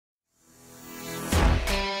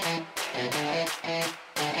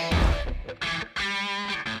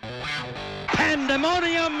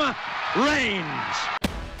Pandemonium reigns.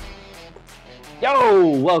 Yo,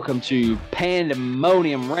 welcome to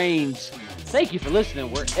Pandemonium Reigns. Thank you for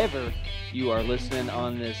listening wherever you are listening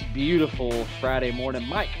on this beautiful Friday morning.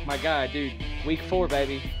 Mike, my guy, dude, week 4,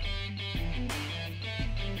 baby.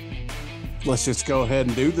 Let's just go ahead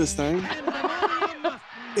and do this thing.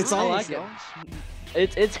 It's on like y'all.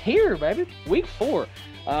 It's here, baby. Week 4.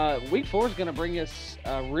 Week 4 is going to bring us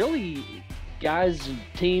really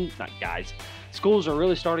schools are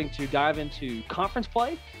really starting to dive into conference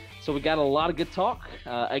play. So we got a lot of good talk.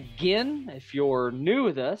 Again, if you're new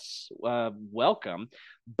with us, welcome.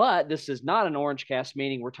 But this is not an Orange Cast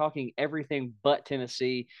meeting. We're talking everything but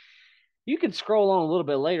Tennessee. You can scroll on a little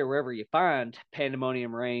bit later wherever you find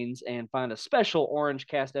Pandemonium Reigns and find a special Orange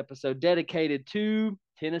Cast episode dedicated to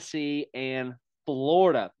Tennessee and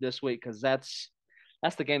Florida this week, because that's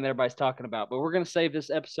the game that everybody's talking about. But we're going to save this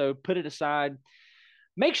episode, put it aside.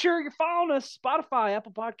 Make sure you're following us, Spotify,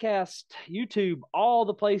 Apple Podcast, YouTube, all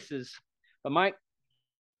the places. But Mike,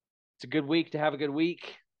 it's a good week to have a good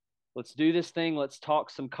week. Let's do this thing. Let's talk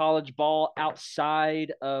some college ball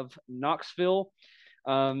outside of Knoxville.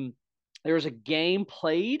 There was a game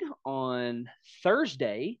played on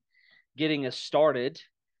Thursday getting us started.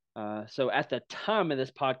 So at the time of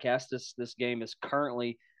this podcast, this game is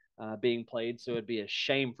currently being played, so it'd be a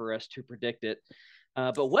shame for us to predict it.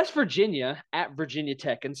 But West Virginia at Virginia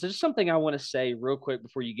Tech. And so just something I want to say real quick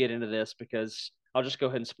before you get into this, because I'll just go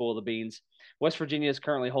ahead and spoil the beans. West Virginia is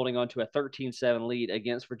currently holding on to a 13-7 lead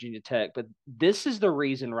against Virginia Tech. But this is the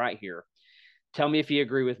reason right here. Tell me if you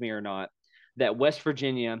agree with me or not, that West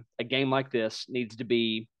Virginia, a game like this, needs to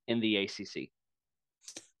be in the ACC.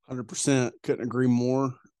 100%. Couldn't agree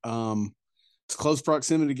more. It's a close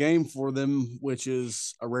proximity game for them, which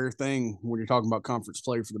is a rare thing when you're talking about conference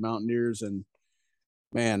play for the Mountaineers. And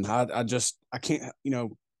man, I can't,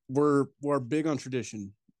 we're big on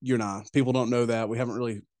tradition, you and I. People don't know that. We haven't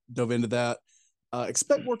really dove into that.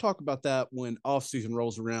 Expect more talk about that when off-season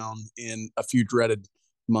rolls around in a few dreaded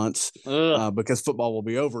months because football will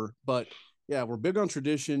be over. But, yeah, we're big on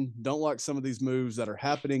tradition. Don't like some of these moves that are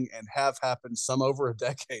happening and have happened, some over a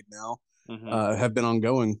decade now, have been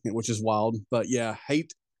ongoing, which is wild. But, yeah,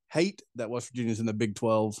 hate that West Virginia's in the Big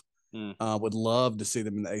 12. Would love to see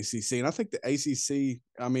them in the ACC. And I think the ACC,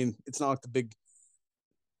 I mean, it's not like the Big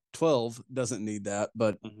 12 doesn't need that,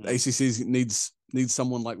 but the ACC needs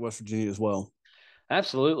someone like West Virginia as well.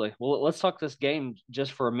 Absolutely. Well, let's talk this game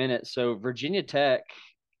just for a minute. So Virginia Tech,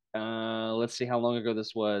 let's see how long ago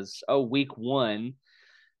this was. Week 1.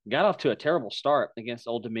 Got off to a terrible start against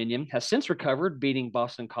Old Dominion. Has since recovered, beating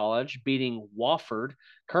Boston College, beating Wofford.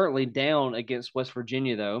 Currently down against West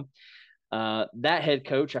Virginia, though. That head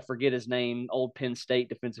coach, I forget his name, old Penn State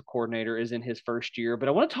defensive coordinator, is in his first year. But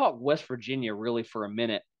I want to talk West Virginia really for a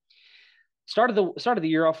minute. Started the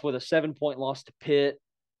year off with a 7-point loss to Pitt,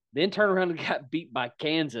 then turned around and got beat by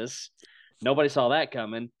Kansas. Nobody saw that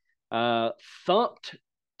coming. Thumped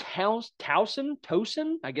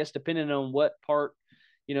Towson, I guess, depending on what part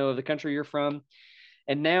of the country you're from,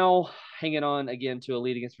 and now hanging on again to a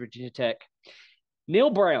lead against Virginia Tech. Neil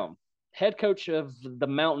Brown, head coach of the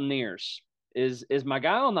Mountaineers, is my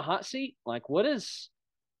guy on the hot seat? Like, is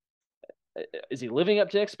he living up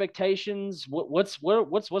to expectations? What's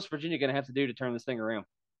West Virginia going to have to do to turn this thing around?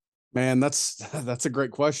 Man, that's a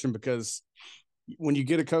great question, because when you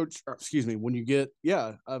get an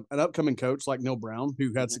upcoming coach like Neil Brown,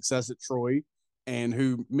 who had success at Troy and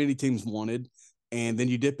who many teams wanted, and then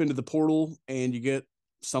you dip into the portal and you get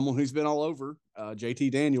someone who's been all over,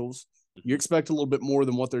 JT Daniels, you expect a little bit more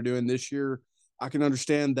than what they're doing this year. I can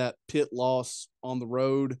understand that Pitt loss on the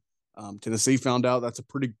road. Tennessee found out that's a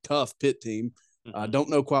pretty tough Pitt team. Don't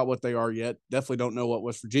know quite what they are yet. Definitely don't know what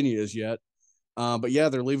West Virginia is yet. But yeah,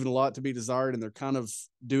 they're leaving a lot to be desired, and they're kind of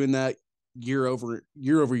doing that year over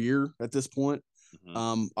year at this point.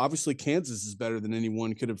 Obviously, Kansas is better than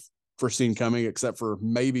anyone could have foreseen coming, except for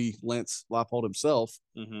maybe Lance Leipold himself.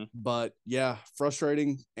 But yeah,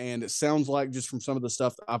 frustrating. And it sounds like, just from some of the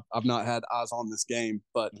stuff, I've not had eyes on this game,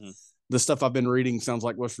 but the stuff I've been reading sounds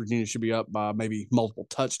like West Virginia should be up by maybe multiple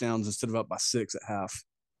touchdowns instead of up by 6 at half.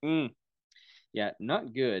 Yeah,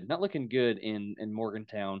 not good. Not looking good in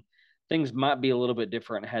Morgantown. Things might be a little bit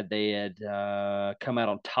different had they had come out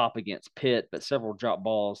on top against Pitt, but several drop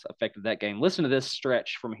balls affected that game. Listen to this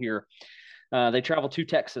stretch from here. They travel to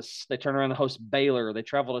Texas. They turn around and host Baylor. They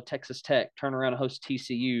travel to Texas Tech, turn around and host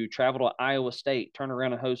TCU, travel to Iowa State, turn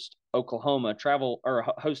around and host Oklahoma,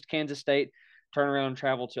 host Kansas State, turn around and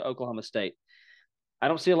travel to Oklahoma State. I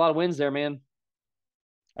don't see a lot of wins there, man.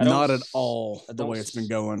 Not at all the way it's been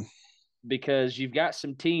going. Because you've got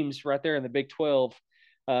some teams right there in the Big 12.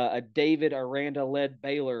 A David Aranda-led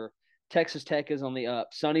Baylor. Texas Tech is on the up.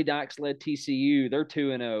 Sonny Dykes led TCU. They're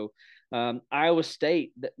 2-0. Iowa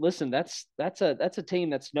State. Listen, that's a team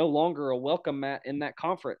that's no longer a welcome mat in that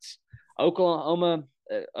conference. Oklahoma.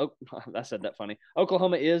 I said that funny.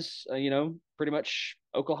 Oklahoma is, pretty much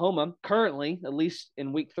Oklahoma currently, at least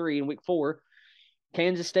in week 3 and week 4.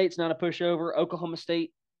 Kansas State's not a pushover. Oklahoma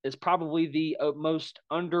State is probably the most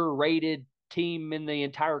underrated team in the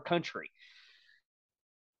entire country.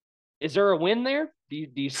 Is there a win there? Do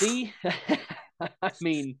you see? I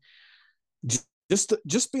mean,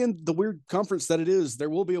 just being the weird conference that it is, there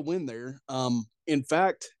will be a win there. In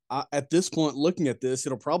fact, at this point, looking at this,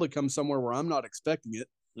 it'll probably come somewhere where I'm not expecting it,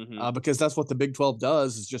 because that's what the Big 12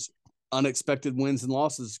 does, is just unexpected wins and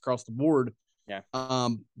losses across the board. Yeah.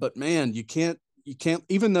 But man, you can't,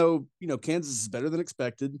 even though, Kansas is better than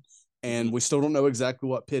expected and we still don't know exactly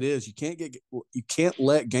what Pitt is, you can't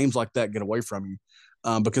let games like that get away from you,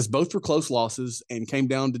 because both were close losses and came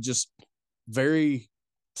down to just very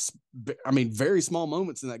small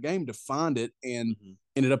moments in that game to find it, and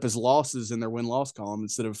ended up as losses in their win-loss column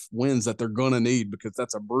instead of wins that they're going to need, because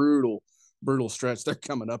that's a brutal stretch they're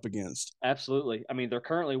coming up against. Absolutely. I mean, they're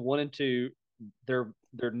currently 1-2. Their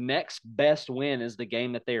next best win is the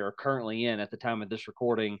game that they are currently in at the time of this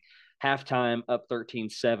recording, halftime up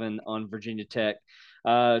 13-7 on Virginia Tech.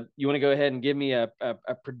 You want to go ahead and give me a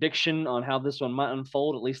prediction on how this one might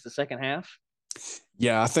unfold, at least the second half?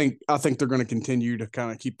 Yeah, I think they're going to continue to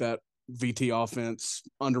kind of keep that VT offense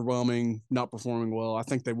underwhelming, not performing well. I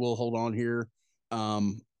think they will hold on here.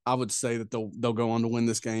 I would say that they'll go on to win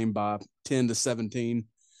this game by 10-17.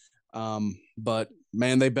 But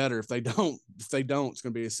man, they better. If they don't, it's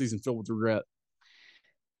going to be a season filled with regret.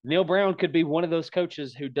 Neil Brown could be one of those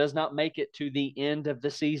coaches who does not make it to the end of the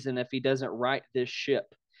season if he doesn't right this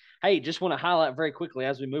ship. Hey, just want to highlight very quickly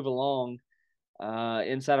as we move along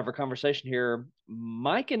inside of our conversation here,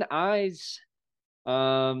 Mike and I's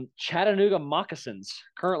Chattanooga Moccasins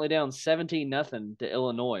currently down 17-0 to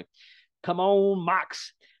Illinois. Come on,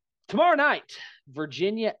 Mocs. Tomorrow night,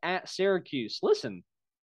 Virginia at Syracuse. Listen,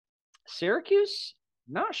 Syracuse,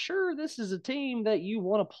 not sure this is a team that you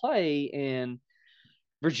want to play. And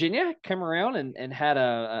Virginia came around and had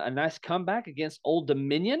a nice comeback against Old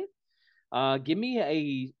Dominion. Give me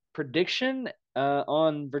a prediction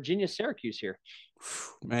on Virginia Syracuse here.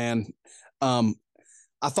 Man,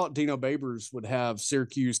 I thought Dino Babers would have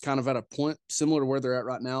Syracuse kind of at a point similar to where they're at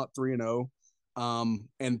right now at 3-0.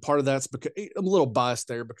 And part of that's because I'm a little biased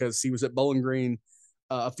there because he was at Bowling Green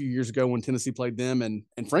a few years ago when Tennessee played them,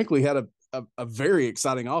 and frankly had a very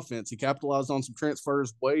exciting offense. He capitalized on some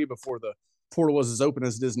transfers way before the portal was as open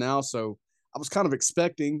as it is now. So I was kind of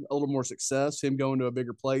expecting a little more success, him going to a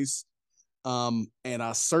bigger place. And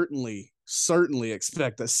I certainly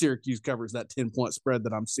expect that Syracuse covers that 10-point spread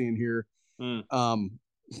that I'm seeing here.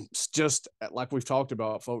 It's just like we've talked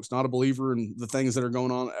about, folks, not a believer in the things that are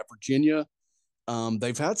going on at Virginia.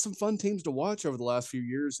 They've had some fun teams to watch over the last few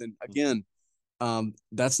years. And again,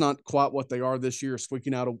 that's not quite what they are this year,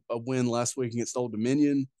 squeaking out a win last week against Old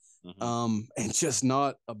Dominion. And just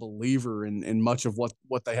not a believer in much of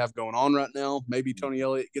what they have going on right now. Maybe Tony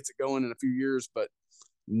Elliott gets it going in a few years, but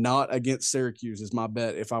not against Syracuse is my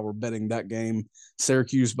bet if I were betting that game.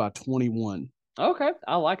 Syracuse by 21. Okay,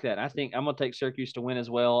 I like that. I think I'm going to take Syracuse to win as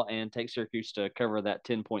well and take Syracuse to cover that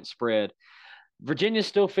 10-point spread. Virginia's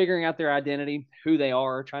still figuring out their identity, who they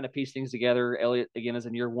are, trying to piece things together. Elliott, again, is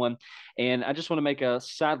in year 1. And I just want to make a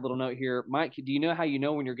side little note here. Mike, do you know how you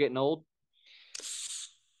know when you're getting old?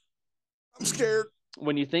 I'm scared.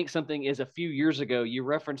 When you think something is a few years ago, you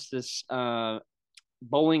referenced this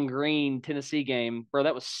Bowling Green, Tennessee game. Bro,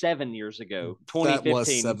 that was 7 years ago, 2015. That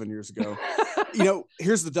was 7 years ago.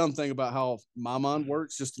 Here's the dumb thing about how my mind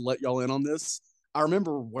works, just to let y'all in on this. I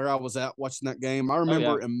remember where I was at watching that game. I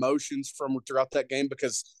remember emotions from throughout that game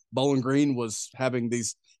because Bowling Green was having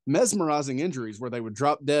these mesmerizing injuries where they would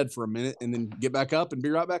drop dead for a minute and then get back up and be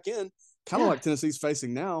right back in, kind of like Tennessee's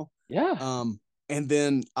facing now. Yeah. And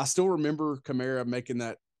then I still remember Kamara making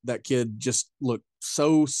that kid just look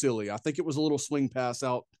so silly. I think it was a little swing pass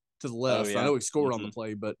out to the left. I know he scored on the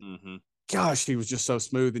play, but gosh, he was just so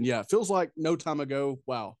smooth. And it feels like no time ago.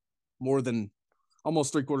 Wow. More than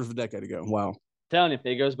almost 3/4 of a decade ago. Wow. Telling you,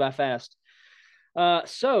 it goes by fast.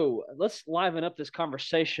 So let's liven up this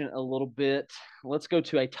conversation a little bit. Let's go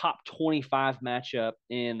to a top 25 matchup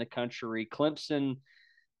in the country. Clemson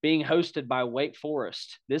being hosted by Wake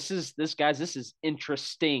Forest. This is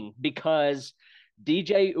interesting because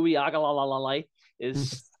DJ Uiagalelei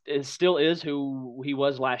still is who he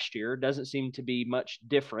was last year. Doesn't seem to be much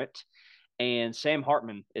different. and Sam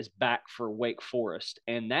Hartman is back for Wake Forest.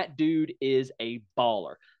 And that dude is a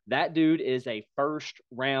baller. That dude is a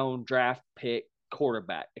first-round draft pick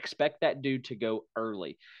quarterback. Expect that dude to go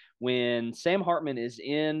early. When Sam Hartman is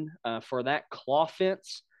in for that claw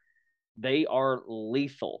fence, they are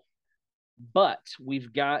lethal. But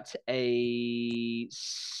we've got a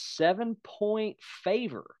 7-point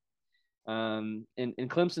favor in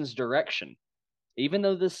Clemson's direction, even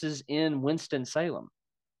though this is in Winston-Salem.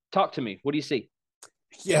 Talk to me. What do you see?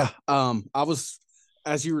 Yeah, I was,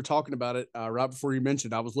 as you were talking about it right before you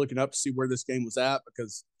mentioned, I was looking up to see where this game was at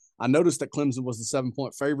because I noticed that Clemson was the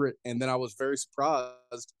 7-point favorite, and then I was very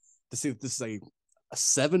surprised to see that this is a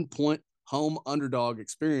 7-point home underdog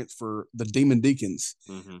experience for the Demon Deacons.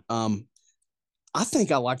 Mm-hmm. I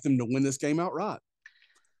think I like them to win this game outright.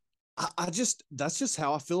 That's just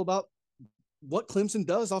how I feel about what Clemson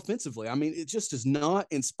does offensively. I mean, it just is not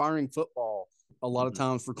inspiring football a lot of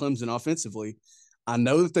times for Clemson offensively. I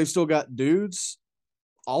know that they've still got dudes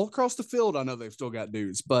all across the field. I know they've still got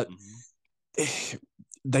dudes, but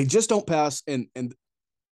they just don't pass. And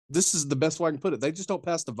this is the best way I can put it. They just don't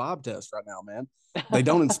pass the vibe test right now, man. They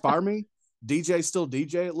don't inspire me. DJ's still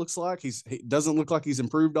DJ. It looks like he doesn't look like he's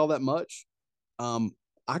improved all that much. I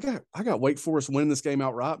got Wake Forest winning this game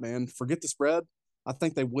outright, man. Forget the spread. I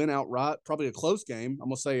think they win outright. Probably a close game. I'm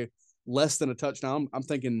gonna say less than a touchdown. I'm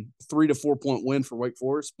thinking 3 to 4 point win for Wake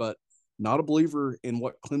Forest, but not a believer in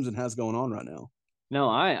what Clemson has going on right now. No,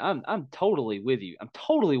 I'm totally with you. I'm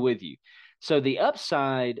totally with you. So the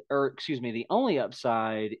only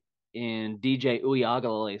upside in DJ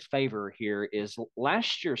Uiagalelei's favor here is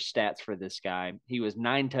last year's stats for this guy. He was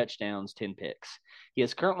 9 touchdowns, 10 picks. He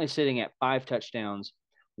is currently sitting at 5 touchdowns,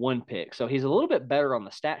 1 pick. So he's a little bit better on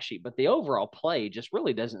the stat sheet, but the overall play just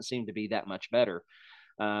really doesn't seem to be that much better.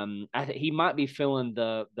 I think he might be feeling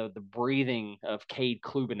the breathing of Cade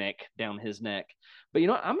Klubenek down his neck. But, I'm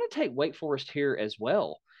going to take Wake Forest here as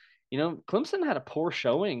well. Clemson had a poor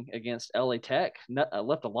showing against LA Tech,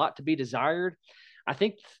 left a lot to be desired. I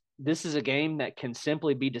think this is a game that can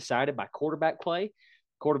simply be decided by quarterback play.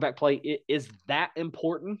 Quarterback play is that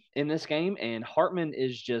important in this game, and Hartman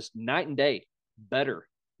is just night and day better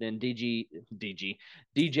than DJ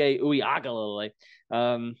Uiagalelei.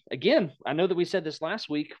 Again, I know that we said this last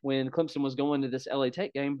week when Clemson was going to this LA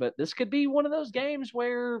Tech game, but this could be one of those games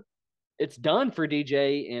where it's done for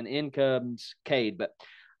DJ and in comes Cade. But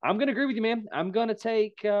I'm going to agree with you, man. I'm going to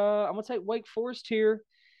take Wake Forest here,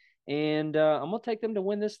 and I'm going to take them to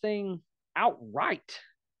win this thing outright.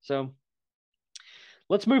 So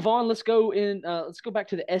let's move on. Let's go back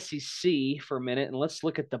to the SEC for a minute, and let's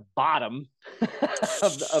look at the bottom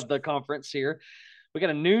of the conference here. We got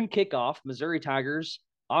a noon kickoff: Missouri Tigers,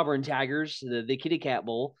 Auburn Tigers, the Kitty Cat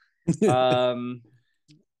Bowl. I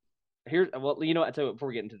tell you what, before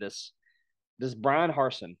we get into this, does Brian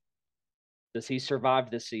Harsin, does he survive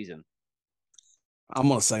this season? I'm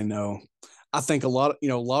gonna say no. I think a lot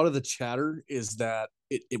of the chatter is that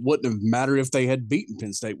it wouldn't have mattered if they had beaten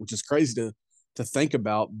Penn State, which is crazy to think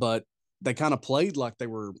about, but they kind of played like they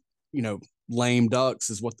were, lame ducks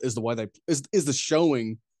is the way is the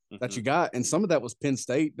showing that you got. And some of that was Penn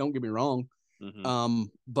State. Don't get me wrong.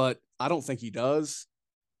 But I don't think he does.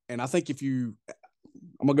 And I think I'm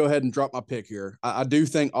going to go ahead and drop my pick here. I do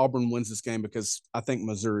think Auburn wins this game because I think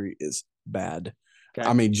Missouri is bad. Okay.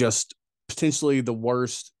 I mean, just potentially the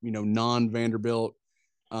worst, non-Vanderbilt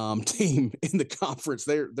team in the conference.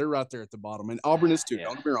 They're right there at the bottom. And Auburn is too. Yeah.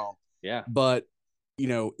 Don't get me wrong. Yeah. But,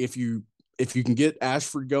 if you can get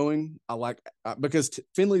Ashford going, I like because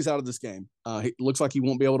Finley's out of this game. It looks like he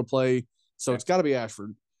won't be able to play. So It's got to be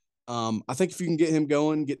Ashford. I think if you can get him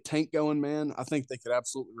going, get Tank going, man, I think they could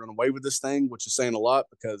absolutely run away with this thing, which is saying a lot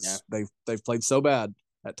because they've played so bad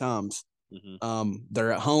at times.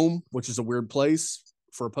 They're at home, which is a weird place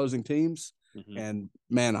for opposing teams. And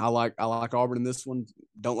man, I like Auburn in this one.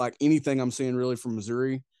 Don't like anything I'm seeing really from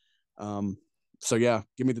Missouri. So yeah,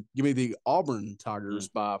 give me the Auburn Tigers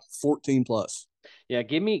by 14 plus. Yeah,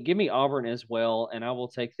 give me Auburn as well, and I will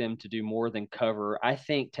take them to do more than cover. I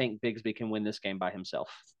think Tank Bigsby can win this game by himself.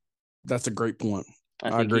 That's a great point.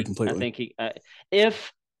 I agree completely. I think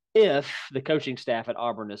if the coaching staff at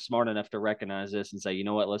Auburn is smart enough to recognize this and say, you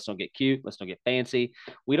know what, let's don't get cute, let's don't get fancy.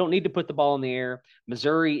 We don't need to put the ball in the air.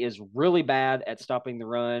 Missouri is really bad at stopping the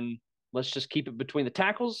run. Let's just keep it between the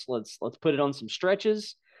tackles. Let's put it on some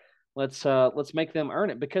stretches. Let's make them earn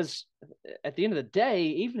it, because at the end of the day,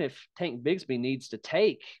 even if Tank Bigsby needs to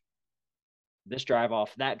take this drive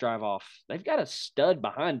off, that drive off, they've got a stud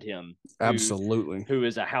behind him. Absolutely. Who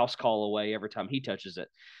is a house call away every time he touches it.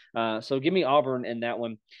 So give me Auburn in that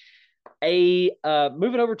one.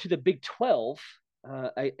 Moving over to the Big 12,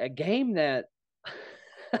 a game that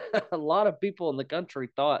a lot of people in the country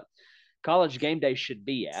thought College Game Day should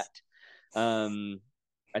be at.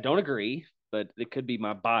 I don't agree, but it could be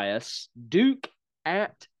my bias. Duke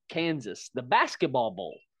at Kansas, the basketball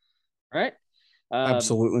bowl, right?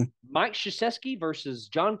 Absolutely. Mike Krzyzewski versus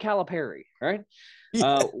John Calipari, right?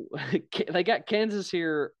 Yeah. They got Kansas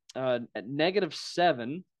here at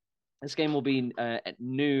 -7. This game will be at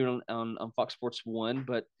noon on Fox Sports 1,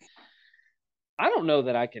 but I don't know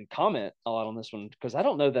that I can comment a lot on this one because I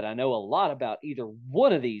don't know that I know a lot about either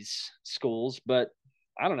one of these schools, but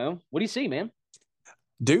I don't know. What do you see, man?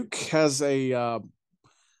 Duke has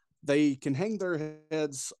they can hang their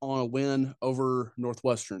heads on a win over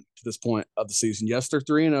Northwestern to this point of the season. Yes, they're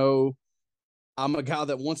 3-0. I'm a guy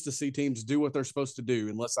that wants to see teams do what they're supposed to do,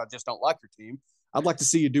 unless I just don't like your team. I'd like to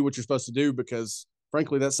see you do what you're supposed to do because,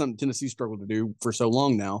 frankly, that's something Tennessee struggled to do for so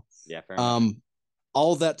long now. Yeah, fair enough.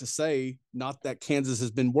 All that to say, not that Kansas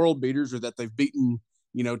has been world beaters or that they've beaten,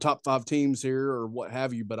 top 5 teams here or what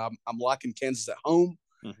have you, but I'm liking Kansas at home.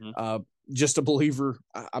 Mm-hmm. Just a believer.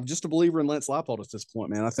 I'm just a believer in Lance Leipold at this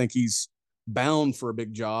point, man. I think he's bound for a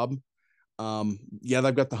big job. Yeah,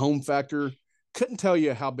 they've got the home factor. Couldn't tell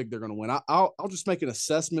you how big they're going to win. I'll just make an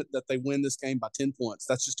assessment that they win this game by 10 points.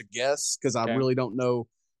 That's just a guess because I really don't know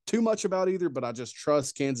too much about either, but I just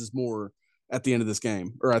trust Kansas more at the end of this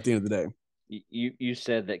game or at the end of the day. You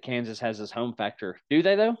said that Kansas has this home factor. Do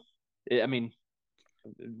they though? I mean,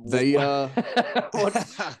 they what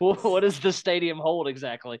does the stadium hold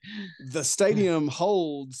exactly? The stadium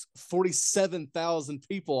holds 47,000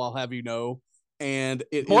 people. I'll have you know, and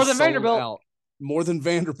it more is than sold Vanderbilt. Out. More than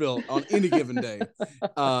Vanderbilt on any given day.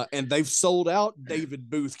 And they've sold out David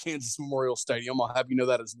Booth Kansas Memorial Stadium. I'll have you know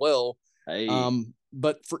that as well. Hey.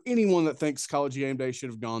 But for anyone that thinks College Game Day should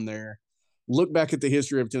have gone there, look back at the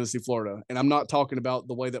history of Tennessee, Florida. And I'm not talking about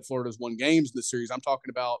the way that Florida's won games in the series. I'm talking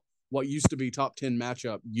about what used to be top 10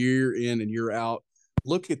 matchup year in and year out.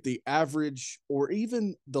 Look at the average or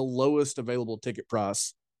even the lowest available ticket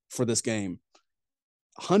price for this game.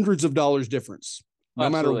 Hundreds of dollars difference. No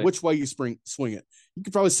Absolutely. matter which way you swing it. You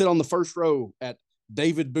could probably sit on the first row at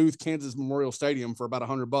David Booth Kansas Memorial Stadium for about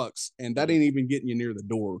 $100, and that ain't even getting you near the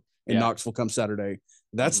door in Knoxville come Saturday.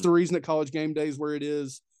 That's the reason that College Game Day is where it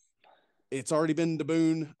is. It's already been to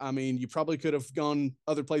Boone. I mean, you probably could have gone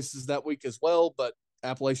other places that week as well, but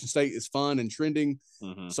Appalachian State is fun and trending.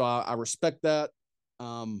 So I respect that.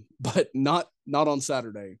 But not on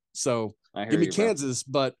Saturday. So give me Kansas,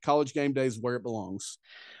 but College Game Day is where it belongs.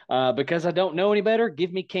 Because I don't know any better,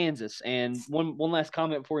 give me Kansas. And one last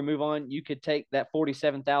comment before we move on. You could take that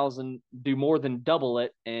 47,000, do more than double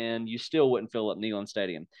it, and you still wouldn't fill up Neyland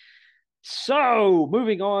Stadium. So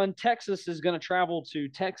moving on, Texas is going to travel to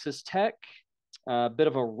Texas Tech. A bit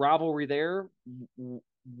of a rivalry there.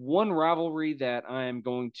 One rivalry that I am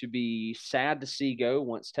going to be sad to see go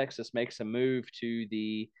once Texas makes a move to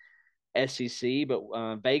the SEC, but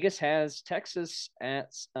Vegas has Texas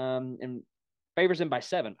at and favors them by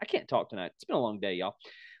 7. I can't talk tonight. It's been a long day, y'all.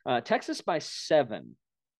 Texas by 7.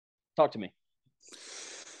 Talk to me.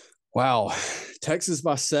 Wow. Texas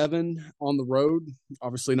by 7 on the road.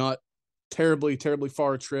 Obviously not terribly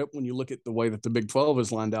far a trip when you look at the way that the Big 12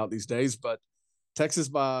 is lined out these days, but Texas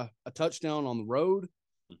by a touchdown on the road.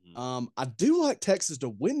 I do like Texas to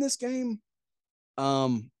win this game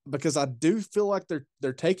because I do feel like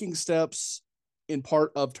they're taking steps in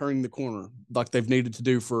part of turning the corner like they've needed to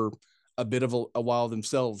do for a bit of a while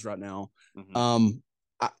themselves right now.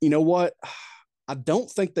 You know what? I don't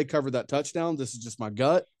think they covered that touchdown. This is just my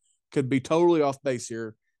gut. Could be totally off base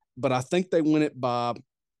here, but I think they win it by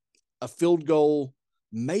a field goal,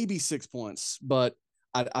 maybe 6 points, but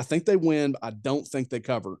I think they win. I don't think they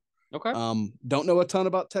cover. Okay. Don't know a ton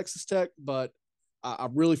about Texas Tech, but I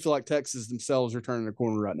really feel like Texas themselves are turning the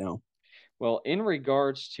corner right now. Well, in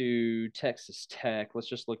regards to Texas Tech, let's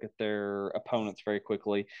just look at their opponents very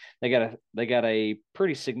quickly. They got a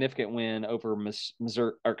pretty significant win over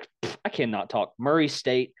Missouri. I cannot talk. Murray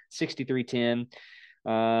State, 63-10.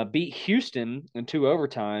 Beat Houston in 2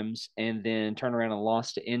 overtimes, and then turn around and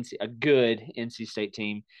lost to a good NC State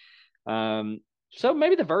team. So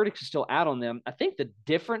maybe the verdict is still out on them. I think the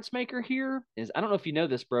difference maker here is, I don't know if you know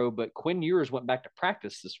this, bro, but Quinn Ewers went back to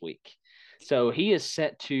practice this week. So he is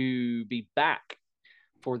set to be back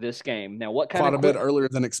for this game. Now, what kind quite a bit earlier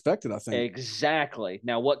than expected, I think. Exactly.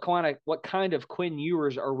 Now, what kind of Quinn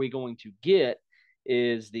Ewers are we going to get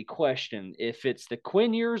is the question. If it's the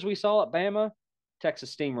Quinn Ewers we saw at Bama,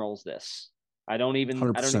 Texas steamrolls this. I don't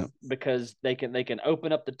even because they can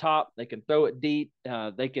open up the top, they can throw it deep,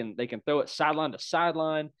 they can throw it sideline to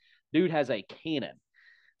sideline. Dude has a cannon.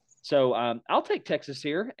 So I'll take Texas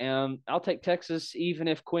here, and I'll take Texas even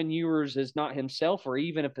if Quinn Ewers is not himself, or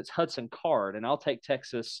even if it's Hudson Card, and I'll take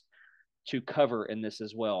Texas to cover in this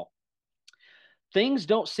as well. Things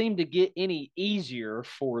don't seem to get any easier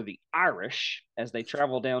for the Irish as they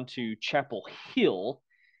travel down to Chapel Hill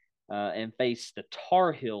and face the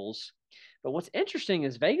Tar Heels. But what's interesting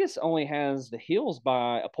is Vegas only has the Heels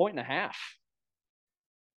by 1.5 points.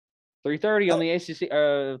 330 on the ACC,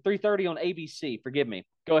 330 on ABC. Forgive me.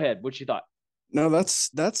 Go ahead. What you thought? No, that's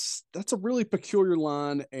a really peculiar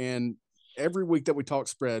line, and every week that we talk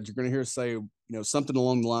spreads, you're going to hear us say, something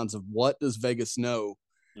along the lines of, "What does Vegas know?"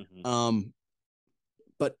 Mm-hmm.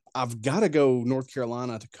 But I've got to go North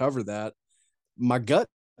Carolina to cover that. My gut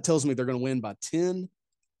tells me they're going to win by 10,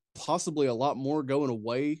 possibly a lot more going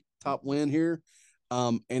away. Top win here,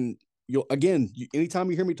 and anytime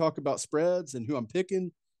you hear me talk about spreads and who I'm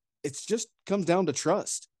picking, it's just comes down to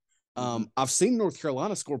trust. I've seen North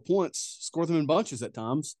Carolina score points, score them in bunches at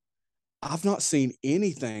times. I've not seen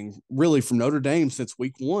anything really from Notre Dame since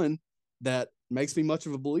week 1 that makes me much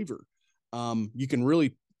of a believer. You can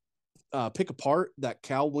really pick apart that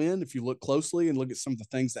Cal win if you look closely and look at some of the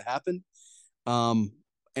things that happened. And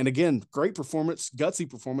again, great performance, gutsy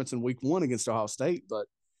performance in week 1 against Ohio State. But,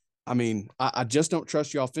 I mean, I just don't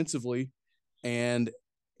trust you offensively. And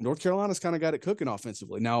North Carolina's kind of got it cooking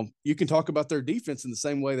offensively. Now, you can talk about their defense in the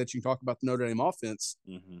same way that you talk about the Notre Dame offense,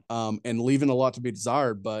 and leaving a lot to be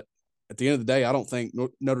desired. But at the end of the day, I don't think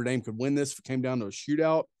Notre Dame could win this if it came down to a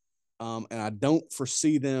shootout. And I don't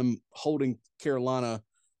foresee them holding Carolina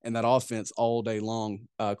and that offense all day long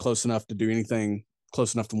close enough to do anything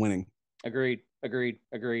close enough to winning. Agreed.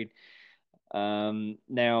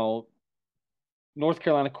 Now, North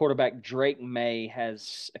Carolina quarterback Drake May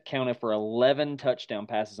has accounted for 11 touchdown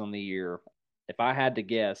passes on the year. If I had to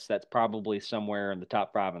guess, that's probably somewhere in the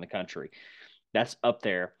top 5 in the country. That's up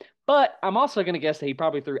there. But I'm also going to guess that he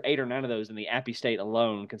probably threw 8 or 9 of those in the Appy State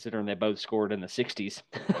alone, considering they both scored in the 60s.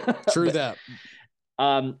 True that.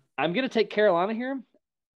 I'm going to take Carolina here.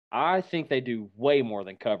 I think they do way more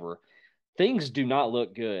than cover. Things do not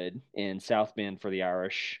look good in South Bend for the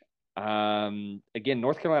Irish. Again,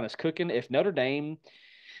 North Carolina's cooking. If Notre Dame,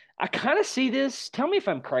 I kind of see this. Tell me if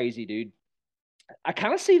I'm crazy, dude. I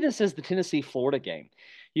kind of see this as the Tennessee-Florida game.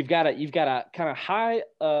 You've got a kind of high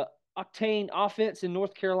octane offense in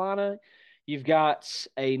North Carolina. You've got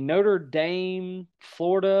a Notre Dame,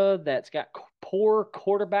 Florida that's got poor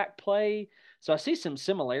quarterback play. So I see some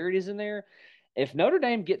similarities in there. If Notre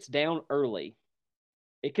Dame gets down early,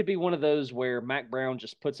 it could be one of those where Mac Brown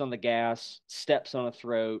just puts on the gas, steps on a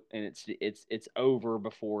throat, and it's over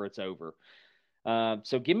before it's over.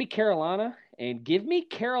 So give me Carolina, and give me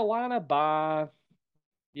Carolina by,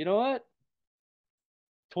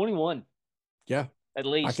 21. Yeah, at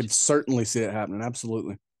least. I could certainly see it happening.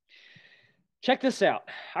 Absolutely. Check this out.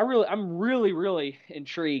 I'm really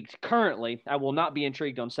intrigued. Currently, I will not be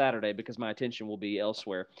intrigued on Saturday because my attention will be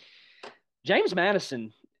elsewhere. James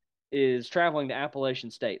Madison is traveling to Appalachian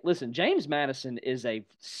State. Listen, James Madison is a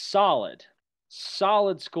solid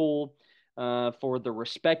school for the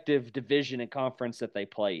respective division and conference that they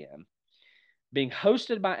play in. Being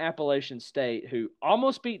hosted by Appalachian State, who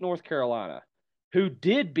almost beat North Carolina, who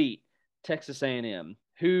did beat Texas A&M,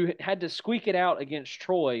 who had to squeak it out against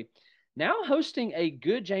Troy, now hosting a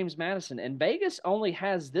good James Madison. And Vegas only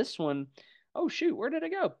has this one. Oh, shoot, where did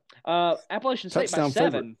it go? Appalachian State Touchdown by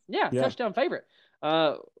 7. favorite. Yeah, touchdown favorite.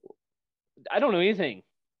 I don't know anything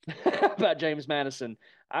about James Madison.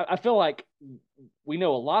 I feel like we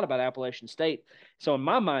know a lot about Appalachian State. So in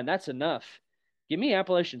my mind, that's enough. Give me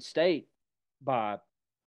Appalachian State I'll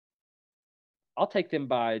take them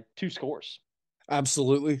by 2 scores.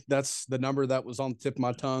 Absolutely. That's the number that was on the tip of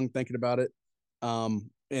my tongue thinking about it.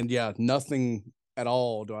 And yeah, nothing at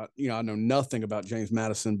all. I know nothing about James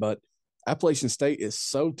Madison, but Appalachian State is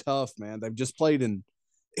so tough, man. They've played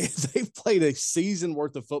a season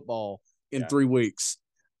worth of football in 3 weeks.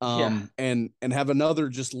 And have another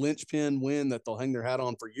just linchpin win that they'll hang their hat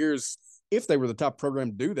on for years. If they were the top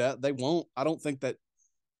program to do that, they won't. I don't think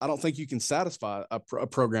you can satisfy a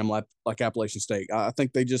program like Appalachian State. I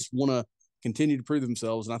think they just want to continue to prove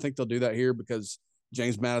themselves, and I think they'll do that here because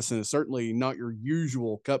James Madison is certainly not your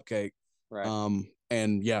usual cupcake. Right.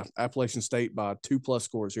 And yeah, Appalachian State by 2+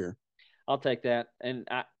 scores here. I'll take that. And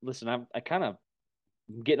I kind of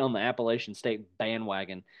getting on the Appalachian State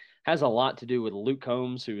bandwagon. Has a lot to do with Luke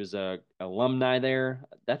Combs, who is a alumni there.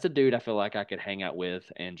 That's a dude I feel like I could hang out with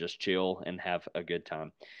and just chill and have a good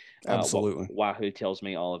time. Absolutely. Wahoo tells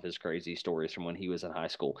me all of his crazy stories from when he was in high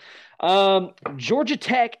school. Georgia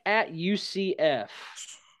Tech at UCF.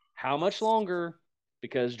 How much longer?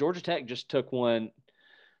 Because Georgia Tech just took one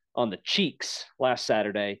on the cheeks last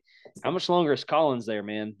Saturday. How much longer is Collins there,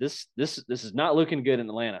 man? This is not looking good in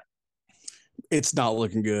Atlanta. It's not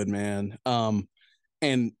looking good, man.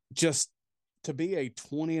 And just to be a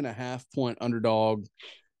 20.5 point underdog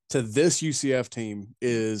to this UCF team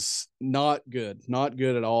is not good, not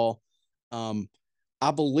good at all.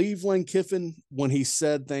 I believe Lane Kiffin when he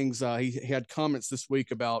said things. He had comments this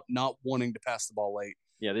week about not wanting to pass the ball late.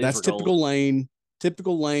 Yeah, that's typical Lane.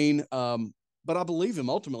 Typical Lane. But I believe him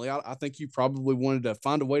ultimately. I think you probably wanted to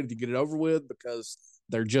find a way to get it over with because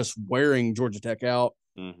they're just wearing Georgia Tech out.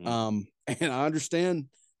 Mm-hmm. And I understand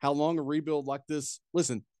how long a rebuild like this,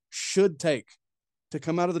 should take to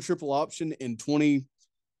come out of the triple option in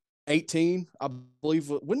 2018. I believe.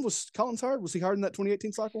 When was Collins hired? Was he hired in that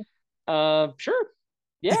 2018 cycle? Sure.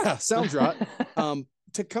 Yeah, sounds right.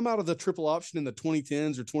 To come out of the triple option in the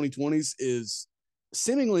 2010s or 2020s is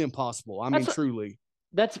seemingly impossible. I mean, truly.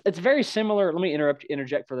 It's very similar. Let me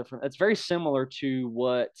interject further. It's very similar to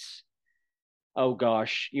what, oh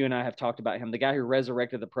gosh, you and I have talked about him, the guy who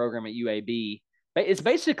resurrected the program at UAB. It's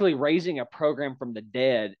basically raising a program from the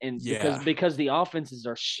dead, and because the offenses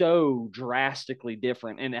are so drastically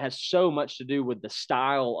different, and it has so much to do with the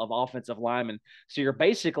style of offensive linemen. So you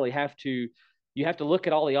basically have to look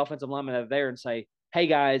at all the offensive linemen that are there and say, "Hey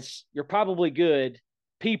guys, you're probably good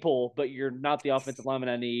people, but you're not the offensive lineman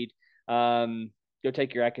I need. Go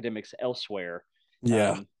take your academics elsewhere."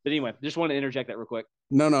 Yeah. But anyway, just want to interject that real quick.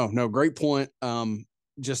 No. Great point.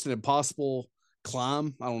 Just an impossible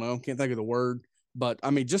climb. I don't know. Can't think of the word. But, I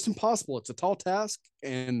mean, just impossible. It's a tall task.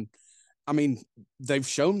 And, I mean, they've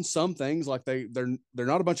shown some things like they're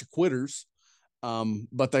not a bunch of quitters.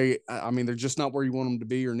 But they're just not where you want them to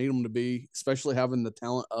be or need them to be, especially having the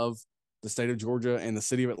talent of the state of Georgia and the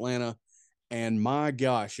city of Atlanta. And, my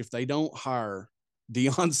gosh, if they don't hire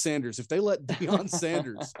Deion Sanders, if they let Deion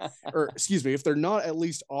Sanders – or, excuse me, if they're not at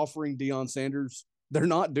least offering Deion Sanders, they're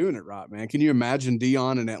not doing it right, man. Can you imagine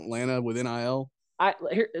Deion in Atlanta with NIL? I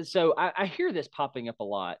hear this popping up a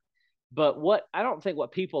lot, but I don't think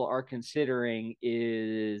what people are considering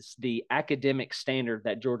is the academic standard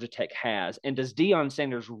that Georgia Tech has. And does Deion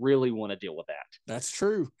Sanders really want to deal with that? That's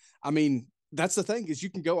true. I mean, that's the thing is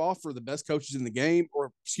you can go offer the best coaches in the game,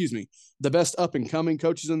 or the best up and coming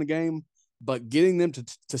coaches in the game, but getting them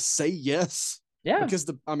to say yes. Yeah. Because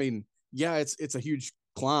it's a huge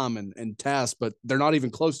climb and task, but they're not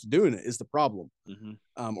even close to doing it is the problem.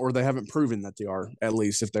 Mm-hmm. Or they haven't proven that they are, at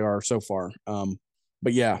least if they are so far.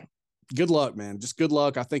 But yeah, good luck, man. Just good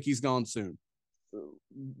luck. I think he's gone soon.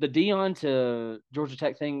 The Deion to Georgia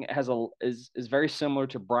Tech thing is very similar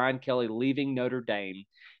to Brian Kelly leaving Notre Dame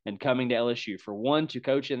and coming to LSU. For one, to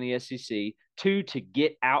coach in the SEC, two, to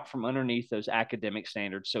get out from underneath those academic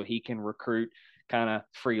standards so he can recruit kind of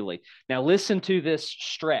freely. Now listen to this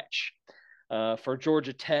stretch for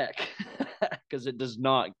Georgia Tech because it does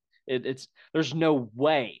not. There's no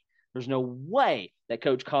way that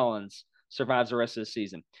Coach Collins survives the rest of the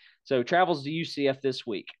season. So travels to UCF this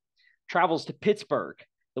week, travels to Pittsburgh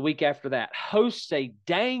the week after that, hosts a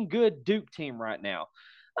dang good Duke team right now,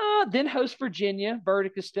 then hosts Virginia.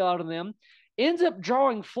 Verdict is still out on them. Ends up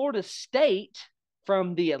drawing Florida State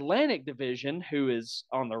from the Atlantic Division, who is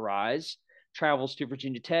on the rise. Travels to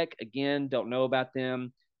Virginia Tech. Again, don't know about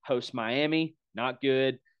them. Hosts Miami, not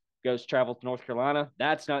good. Travel to North Carolina,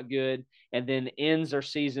 that's not good. And then ends their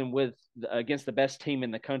season against the best team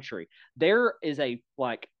in the country. There is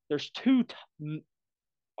there's two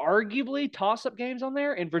arguably toss-up games on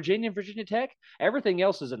there in Virginia and Virginia Tech. Everything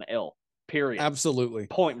else is an L, period. Absolutely.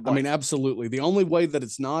 Point blank. I mean, absolutely. The only way that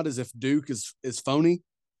it's not is if Duke is phony.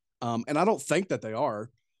 And I don't think that they are.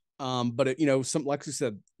 But like you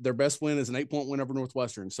said, their best win is an 8-point win over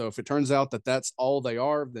Northwestern. So if it turns out that that's all they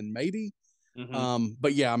are, then maybe. Mm-hmm.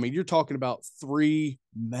 But yeah, I mean, you're talking about 3,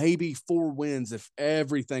 maybe 4 wins if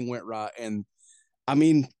everything went right. And I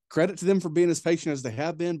mean, credit to them for being as patient as they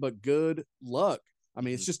have been, but good luck. I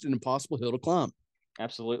mean, it's just an impossible hill to climb.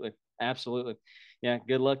 Absolutely. Yeah,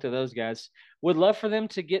 good luck to those guys. Would love for them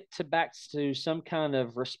to get back to some kind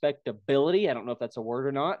of respectability. I don't know if that's a word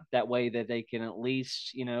or not. That way that they can at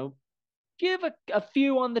least, give a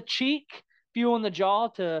few on the cheek, few on the jaw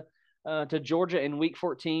to Georgia in week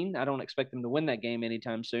 14. I don't expect them to win that game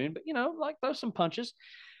anytime soon, but throw some punches.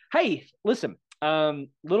 Hey, listen,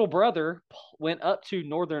 little brother went up to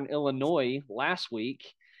Northern Illinois last week,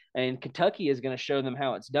 and Kentucky is going to show them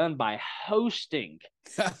how it's done by hosting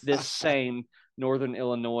this same Northern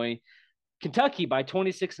Illinois. Kentucky by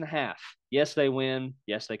 26.5. Yes, they win.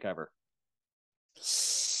 Yes, they cover.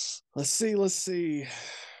 Let's see.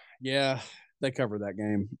 Yeah, they cover that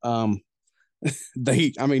game.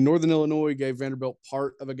 Northern Illinois gave Vanderbilt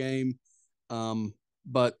part of a game.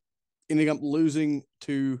 but ending up losing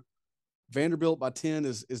to Vanderbilt by 10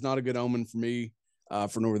 is not a good omen for me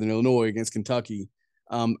for Northern Illinois against Kentucky.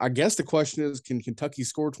 I guess the question is, can Kentucky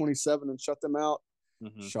score 27 and shut them out?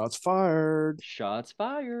 Mm-hmm. Shots fired. Shots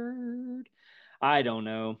fired. I don't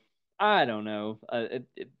know.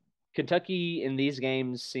 Kentucky in these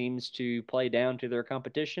games seems to play down to their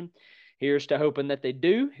competition. Here's to hoping that they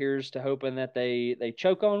do. Here's to hoping that they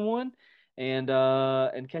choke on one and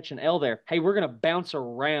catch an L there. Hey, we're gonna bounce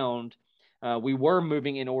around. We were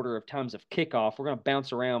moving in order of times of kickoff. We're gonna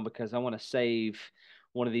bounce around because I want to save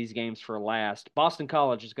one of these games for last. Boston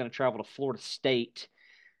College is going to travel to Florida State,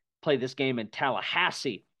 play this game in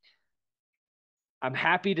Tallahassee. I'm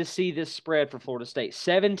happy to see this spread for Florida State.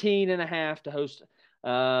 17.5 to host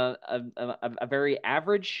a very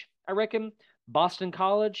average, I reckon. Boston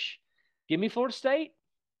College. Give me Florida State.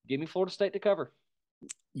 Give me Florida State to cover.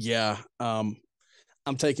 Yeah. I'm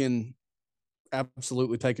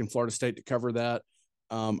absolutely taking Florida State to cover that.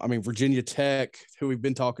 Virginia Tech, who we've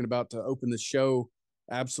been talking about to open the show,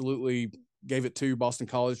 absolutely gave it to Boston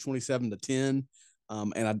College 27-10.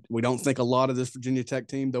 We don't think a lot of this Virginia Tech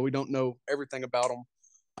team, though we don't know everything about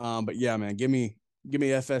them. But yeah, man, give me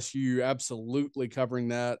FSU absolutely covering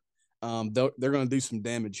that. They're going to do some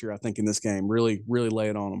damage here, I think, in this game. Really, really lay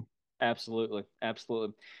it on them. Absolutely.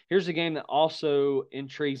 Here's a game that also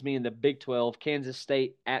intrigues me in the Big 12. Kansas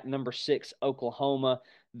State at number 6, Oklahoma.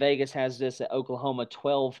 Vegas has this at Oklahoma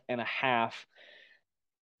 12.5.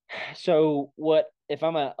 So if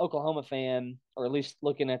I'm an Oklahoma fan, or at least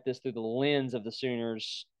looking at this through the lens of the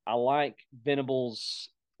Sooners, I like Venables'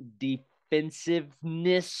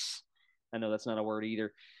 defensiveness. I know that's not a word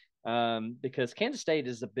either, because Kansas State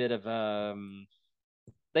is a bit of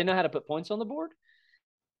they know how to put points on the board,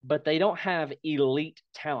 but they don't have elite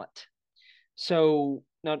talent. So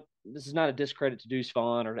now this is not a discredit to Deuce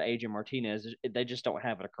Vaughn or to Adrian Martinez. They just don't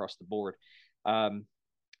have it across the board.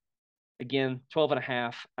 Again,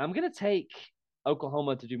 12.5. I'm going to take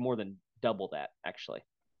Oklahoma to do more than double that, actually.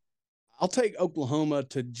 I'll take Oklahoma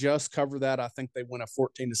to just cover that. I think they win a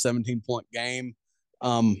 14 to 17 point game.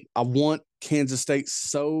 I want Kansas State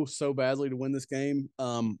so badly to win this game.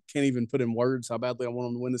 Can't even put in words how badly I want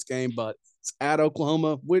them to win this game, but it's at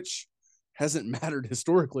Oklahoma, which hasn't mattered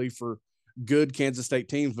historically for good Kansas State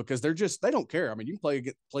teams because they don't care. I mean, you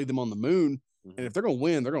can play them on the moon, and if they're going to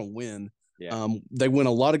win, they're going to win. Yeah. They win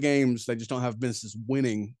a lot of games. They just don't have business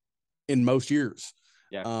winning in most years.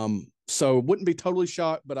 Yeah. So wouldn't be totally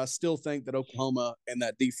shocked, but I still think that Oklahoma and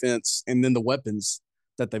that defense and then the weapons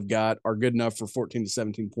that they've got are good enough for 14 to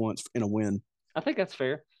 17 points in a win. I think that's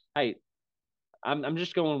fair. Hey, I'm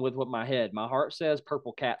just going with what my heart says.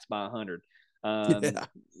 Purple Cats by 100.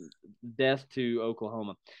 Death to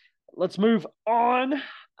Oklahoma. Let's move on.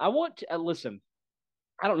 I want to listen.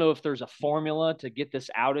 I don't know if there's a formula to get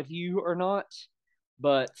this out of you or not,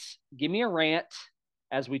 but give me a rant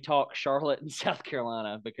as we talk Charlotte and South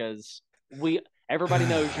Carolina, because everybody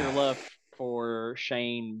knows your love for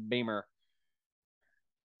Shane Beamer.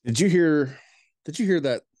 Did you hear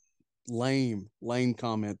that lame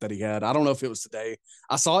comment that he had? I don't know if it was today.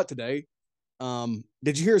 I saw it today.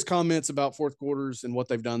 Did you hear his comments about fourth quarters and what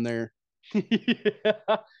they've done there?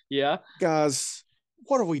 Yeah. Guys,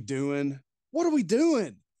 what are we doing?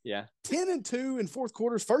 Yeah. 10-2 in fourth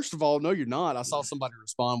quarters. First of all, no, you're not. I saw somebody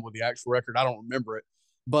respond with the actual record. I don't remember it.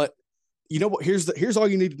 But you know what? Here's all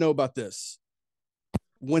you need to know about this.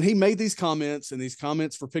 When he made these comments, and these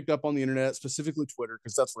comments were picked up on the internet, specifically Twitter,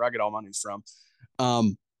 because that's where I get all my news from.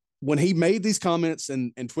 When he made these comments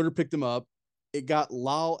and Twitter picked them up, it got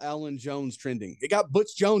Lyle Allen Jones trending. It got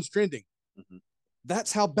Butch Jones trending. Mm-hmm.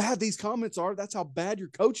 That's how bad these comments are. That's how bad your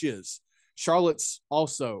coach is. Charlotte's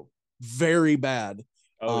also very bad.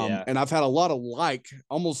 Yeah. And I've had a lot of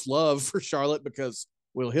almost love for Charlotte because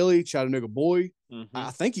Will Hilly, Chattanooga boy,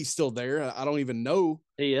 I think he's still there. I don't even know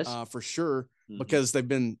he is for sure because they've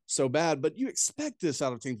been so bad. But you expect this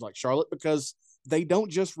out of teams like Charlotte because they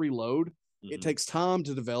don't just reload. It takes time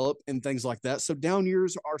to develop and things like that. So down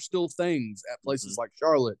years are still things at places like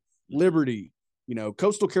Charlotte, Liberty,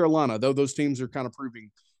 Coastal Carolina, though those teams are kind of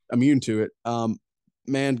proving immune to it.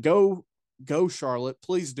 Man, go Charlotte.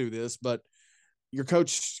 Please do this. But your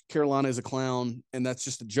coach, Carolina, is a clown, and that's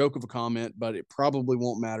just a joke of a comment, but it probably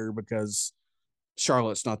won't matter because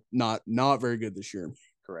Charlotte's not very good this year.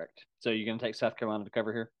 Correct. So you're going to take South Carolina to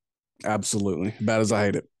cover here? Absolutely. Bad as I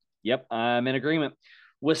hate it. Yep, I'm in agreement.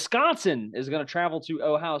 Wisconsin is going to travel to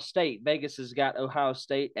Ohio State. Vegas has got Ohio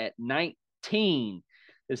State at 19.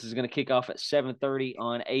 This is going to kick off at 7:30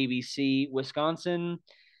 on ABC. Wisconsin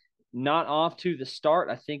not off to the start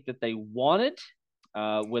I think that they wanted.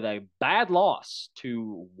 with a bad loss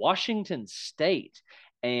to Washington State,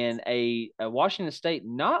 and a Washington State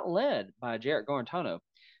not led by Jarrett Guarantano,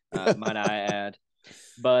 might I add.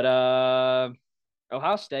 But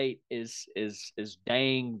Ohio State is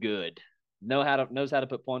dang good. Knows how to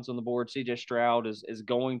put points on the board. CJ Stroud is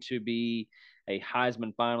going to be a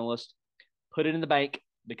Heisman finalist. Put it in the bank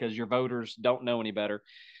because your voters don't know any better.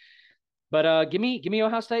 But give me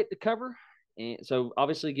Ohio State to cover. And so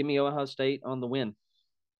obviously give me Ohio State on the win.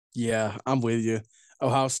 Yeah, I'm with you.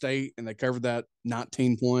 Ohio State, and they covered that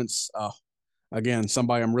 19 points. Again,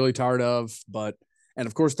 somebody I'm really tired of, and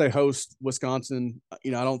of course they host Wisconsin. I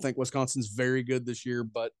don't think Wisconsin's very good this year,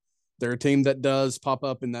 but they're a team that does pop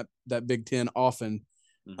up in that Big Ten often,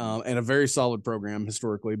 and a very solid program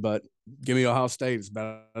historically. But give me Ohio State as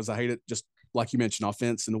bad as I hate it. Just like you mentioned,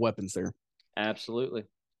 offense and the weapons there. Absolutely.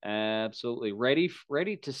 Ready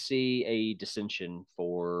to see a dissension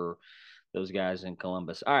for those guys in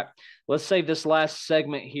Columbus. All right, let's save this last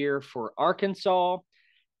segment here for Arkansas,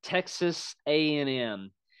 Texas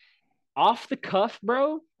A&M. Off the cuff,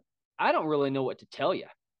 bro, I don't really know what to tell you.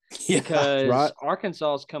 Because right.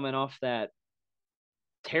 Arkansas is coming off that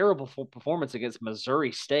terrible performance against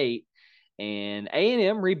Missouri State, and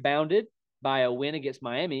A&M rebounded by a win against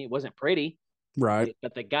Miami. It wasn't pretty, right?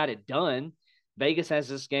 But they got it done. Vegas has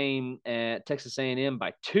this game at Texas A&M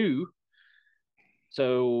by 2,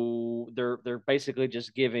 so they're basically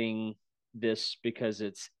just giving this because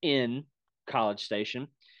it's in College Station.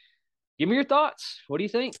 Give me your thoughts. What do you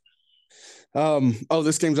think?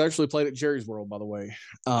 This game's actually played at Jerry's World, by the way.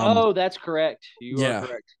 That's correct. You are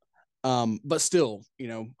correct. But still,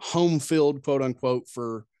 home field, quote unquote,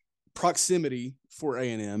 for proximity for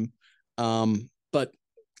A&M. But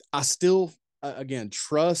I still, again,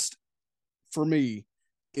 trust for me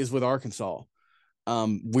is with Arkansas.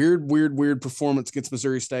 Weird performance against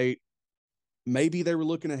Missouri State. Maybe they were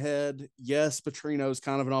looking ahead. Yes, Petrino's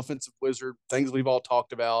kind of an offensive wizard, things we've all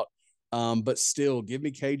talked about. But still, give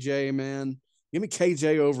me KJ, man. Give me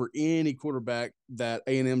KJ over any quarterback that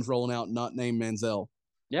A&M's rolling out, not named Manziel.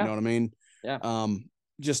 Yeah. You know what I mean? Yeah.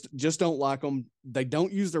 Just don't like them. They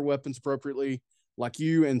don't use their weapons appropriately. Like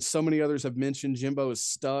you and so many others have mentioned, Jimbo is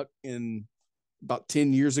stuck in about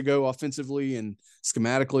 10 years ago offensively and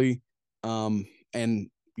schematically.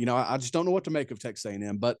 I just don't know what to make of Texas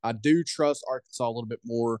A&M, but I do trust Arkansas a little bit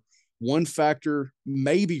more. One factor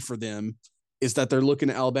maybe for them is that they're looking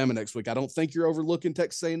at Alabama next week. I don't think you're overlooking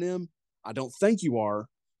Texas A&M. I don't think you are,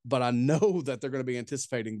 but I know that they're going to be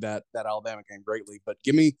anticipating that Alabama game greatly. But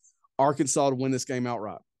give me Arkansas to win this game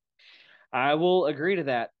outright. I will agree to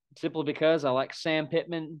that simply because I like Sam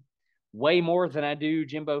Pittman way more than I do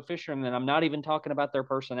Jimbo Fisher, and then I'm not even talking about their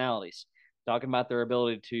personalities, talking about their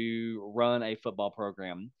ability to run a football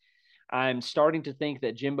program. I'm starting to think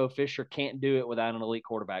that Jimbo Fisher can't do it without an elite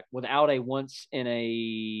quarterback, without a once in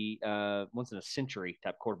a century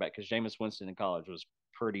type quarterback, because Jameis Winston in college was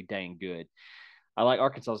pretty dang good. I like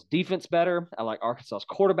Arkansas's defense better. I like Arkansas's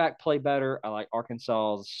quarterback play better. I like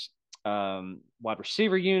Arkansas's wide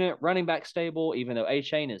receiver unit, running back stable, even though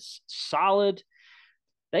A-Chain is solid.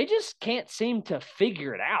 They just can't seem to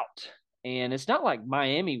figure it out. And it's not like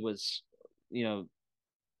Miami was,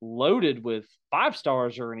 loaded with 5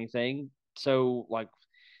 stars or anything. So like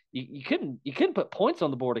you couldn't put points on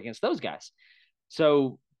the board against those guys.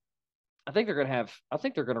 So I think they're going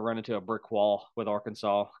to run into a brick wall with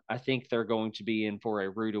Arkansas. I think they're going to be in for a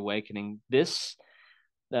rude awakening. This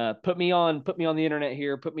put me on the internet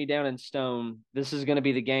here, put me down in stone. This is going to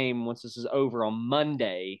be the game once this is over on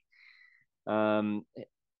Monday.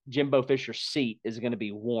 Jimbo Fisher's seat is going to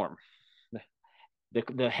be warm.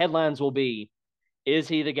 The headlines will be, is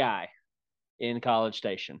he the guy in College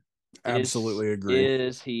Station? Absolutely agree.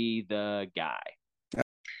 Is he the guy?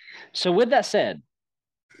 So with that said,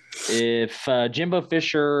 if Jimbo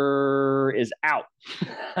Fisher is out,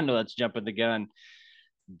 I know that's jumping the gun.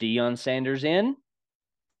 Deion Sanders in?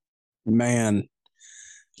 Man,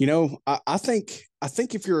 I think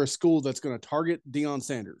if you're a school that's going to target Deion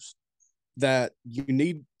Sanders, that you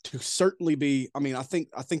need to certainly be. I mean, I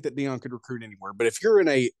think that Deion could recruit anywhere, but if you're in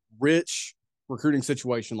a rich recruiting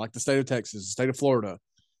situation like the state of Texas, the state of Florida,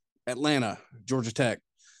 Atlanta, Georgia Tech,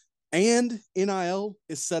 and NIL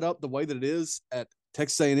is set up the way that it is at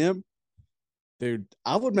Texas A&M, dude,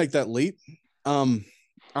 I would make that leap.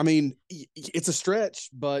 I mean, it's a stretch,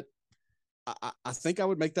 but I think I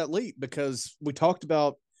would make that leap because we talked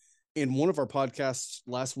about in one of our podcasts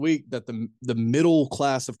last week that the middle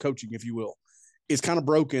class of coaching, if you will, is kind of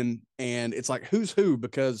broken, and it's like who's who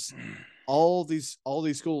because all these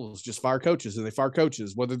schools just fire coaches and they fire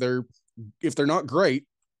coaches, if they're not great,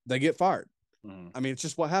 they get fired. I mean, it's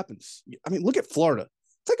just what happens. I mean, look at Florida.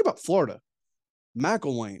 Think about Florida.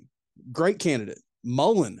 McElwain, great candidate.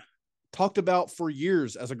 Mullen, talked about for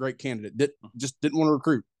years as a great candidate. Just didn't want to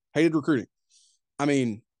recruit. Hated recruiting. I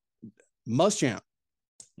mean, Muschamp,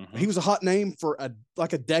 he was a hot name for a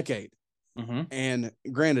decade. And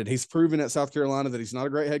granted, he's proven at South Carolina that he's not a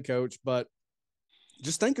great head coach, but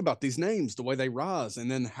just think about these names, the way they rise,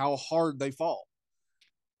 and then how hard they fall.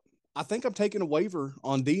 I think I'm taking a waiver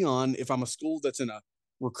on Deion if I'm a school that's in a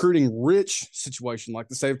recruiting rich situation like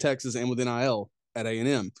the state of Texas and with NIL at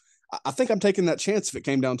A&M. I think I'm taking that chance if it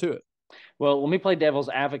came down to it. Well, let me play devil's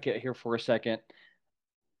advocate here for a second.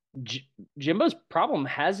 Jimbo's problem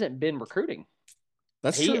hasn't been recruiting.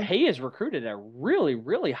 That's true. He has recruited at a really,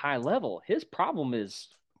 really high level. His problem is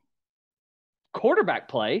quarterback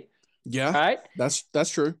play. Yeah, right. That's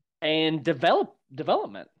true. And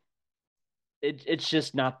development. It's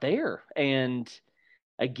just not there. And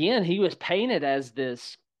again, he was painted as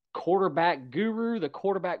this quarterback guru, the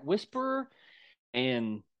quarterback whisperer,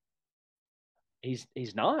 and he's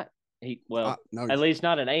not. At least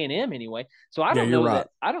not at A&M anyway. So I don't know that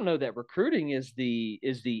I don't know that recruiting is the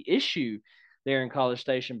issue there in College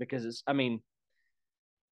Station, because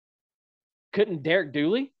couldn't Derek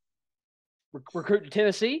Dooley recruit to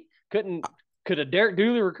Tennessee? Could a Derek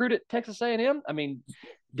Dooley recruit at Texas A&M? I mean,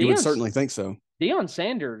 you would certainly think so. Deion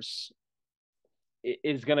Sanders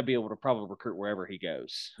is going to be able to probably recruit wherever he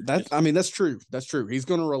goes. That's true. That's true. He's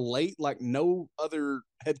going to relate like no other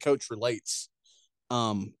head coach relates,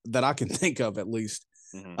 that I can think of at least.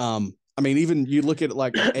 I mean, even you look at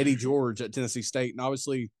like Eddie George at Tennessee State, and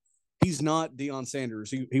obviously he's not Deion Sanders.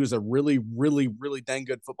 He was a really, really, really dang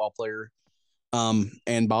good football player.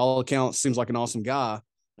 And by all accounts, seems like an awesome guy.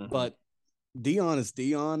 But Deion is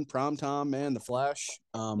Deion, primetime man, the Flash.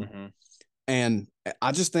 And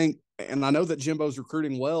I just think, and I know that Jimbo's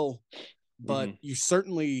recruiting well, but you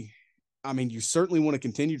certainly want to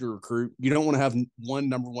continue to recruit. You don't want to have one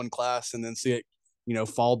number one class and then see it,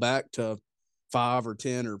 fall back to 5 or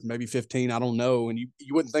 10 or maybe 15. I don't know. And you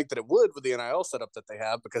wouldn't think that it would with the NIL setup that they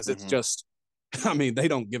have, because it's just, they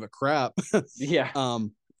don't give a crap. Yeah.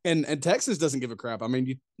 And Texas doesn't give a crap. I mean,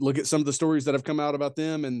 you look at some of the stories that have come out about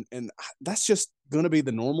them, and that's just going to be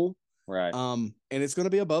the normal. Right. And it's going to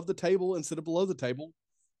be above the table instead of below the table.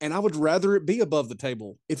 And I would rather it be above the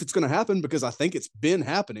table if it's going to happen, because I think it's been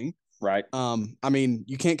happening. Right.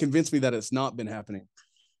 You can't convince me that it's not been happening.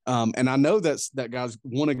 And I know that guys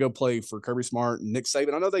want to go play for Kirby Smart and Nick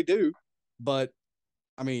Saban. I know they do, but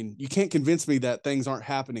you can't convince me that things aren't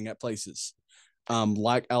happening at places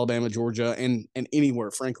like Alabama, Georgia, and anywhere,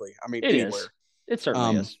 frankly. Anywhere. It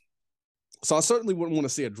certainly is. So I certainly wouldn't want to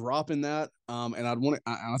see a drop in that. And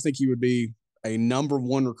I think he would be a number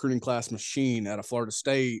one recruiting class machine at a Florida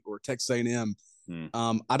State or Texas A&M.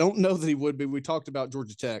 I don't know that he would be. We talked about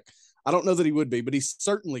Georgia Tech. I don't know that he would be, but he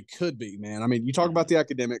certainly could be, man. You talk about the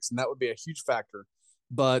academics, and that would be a huge factor.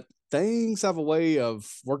 But things have a way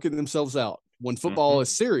of working themselves out when football is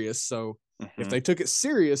serious. So if they took it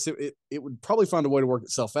serious, it would probably find a way to work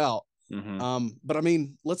itself out. But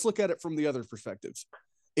let's look at it from the other perspectives.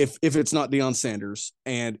 If it's not Deion Sanders,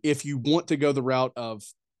 and if you want to go the route of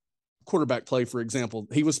quarterback play, for example,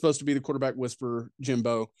 he was supposed to be the quarterback whisperer,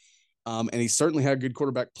 Jimbo, and he certainly had good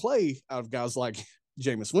quarterback play out of guys like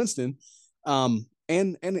Jameis Winston,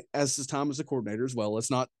 and as his time as a coordinator as well. Let's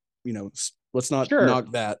not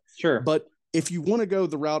knock that. Sure. But if you want to go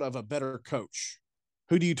the route of a better coach,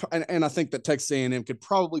 who do you and I think that Texas A&M could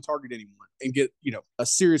probably target anyone and get a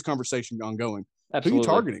serious conversation ongoing.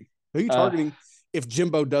 Absolutely. Who are you targeting if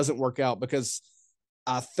Jimbo doesn't work out? Because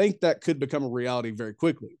I think that could become a reality very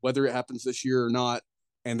quickly, whether it happens this year or not.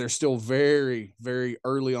 And they're still very, very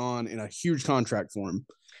early on in a huge contract for him.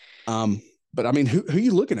 But who are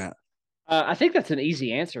you looking at? I think that's an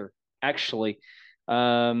easy answer, actually.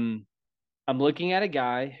 I'm looking at a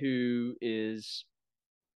guy who is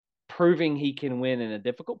proving he can win in a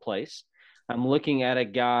difficult place. I'm looking at a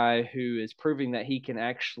guy who is proving that he can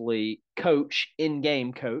actually coach,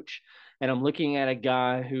 in-game coach. And I'm looking at a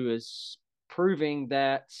guy who is proving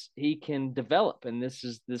that he can develop. And this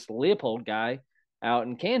is this Leopold guy out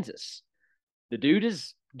in Kansas. The dude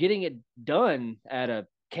is getting it done at a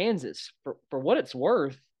Kansas. For what it's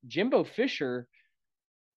worth, Jimbo Fisher,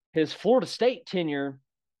 his Florida State tenure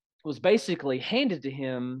was basically handed to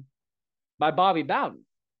him by Bobby Bowden.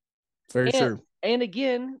 Very true. And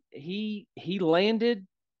again, he landed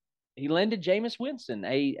Jameis Winston,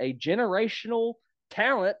 a generational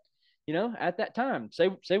talent, at that time.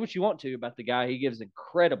 Say what you want to about the guy. He gives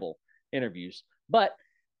incredible interviews. But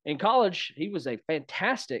in college, he was a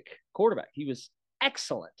fantastic quarterback. He was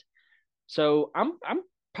excellent. So I'm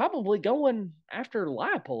probably going after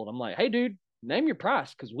Leipold. I'm like, hey, dude, name your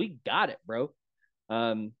price because we got it, bro.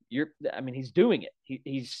 He's doing it.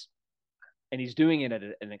 He's doing it at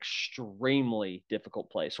an extremely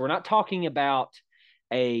difficult place. We're not talking about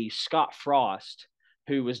a Scott Frost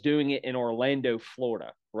who was doing it in Orlando,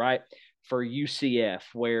 Florida, right? For UCF,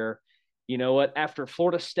 where, you know what, after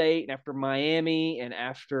Florida State and after Miami and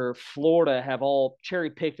after Florida have all cherry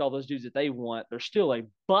picked all those dudes that they want, there's still a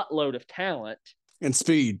buttload of talent and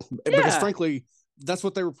speed. Because frankly, that's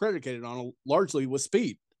what they were predicated on, largely with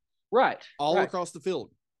speed. Right. All across the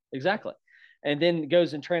field. Exactly. And then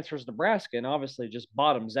goes and transfers to Nebraska and obviously just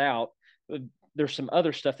bottoms out. There's some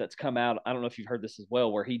other stuff that's come out. I don't know if you've heard this as well,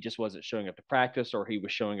 where he just wasn't showing up to practice, or he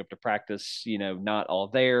was showing up to practice, not all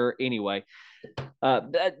there. Anyway,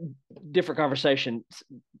 that different conversation.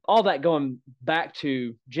 All that going back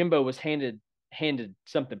to Jimbo was handed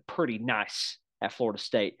something pretty nice at Florida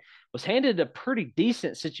State. Was handed a pretty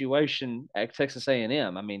decent situation at Texas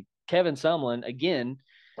A&M. I mean, Kevin Sumlin, again,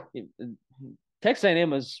 Texas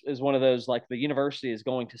A&M is one of those, like, the university is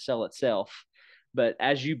going to sell itself. But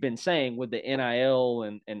as you've been saying, with the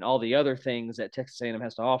NIL and all the other things that Texas A&M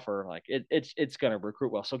has to offer, like it's going to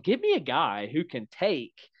recruit well. So give me a guy who can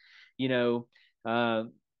take, and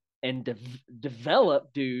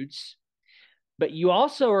develop dudes. But you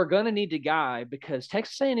also are going to need a guy, because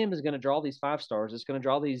Texas A&M is going to draw these 5 stars. It's going to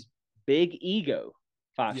draw these big ego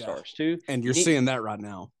 5 stars too. And you're seeing that right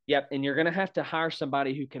now. Yep. And you're going to have to hire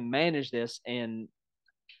somebody who can manage this. And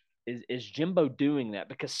is Jimbo doing that?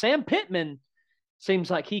 Because Sam Pittman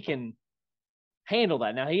seems like he can handle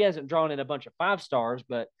that. Now, he hasn't drawn in a bunch of 5 stars,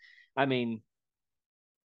 but I mean,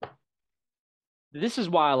 this is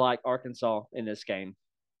why I like Arkansas in this game.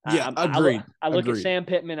 Yeah, agreed. I look at Sam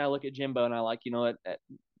Pittman, I look at Jimbo, and I like,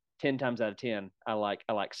 10 times out of 10, I like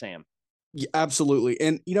Sam. Yeah, absolutely.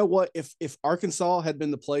 And you know what? If Arkansas had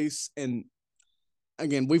been the place, and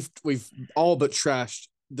again, we've all but trashed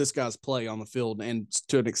this guy's play on the field and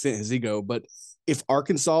to an extent his ego, but if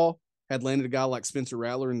Arkansas had landed a guy like Spencer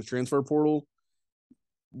Rattler in the transfer portal,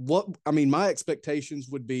 my expectations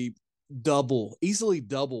would be easily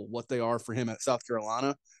double what they are for him at South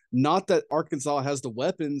Carolina. Not that Arkansas has the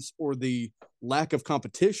weapons or the lack of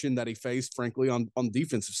competition that he faced, frankly, on the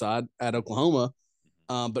defensive side at Oklahoma.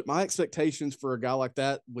 But my expectations for a guy like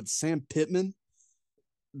that with Sam Pittman,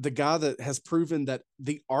 the guy that has proven that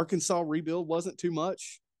the Arkansas rebuild wasn't too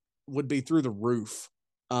much, would be through the roof.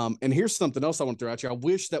 And here's something else I want to throw at you. I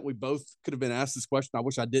wish that we both could have been asked this question. I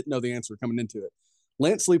wish I didn't know the answer coming into it.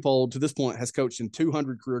 Lance Leipold, to this point, has coached in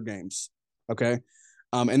 200 career games. Okay.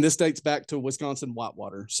 And this dates back to Wisconsin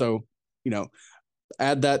Whitewater. So,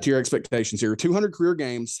 add that to your expectations here. 200 career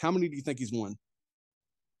games. How many do you think he's won?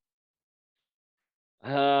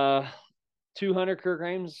 200 career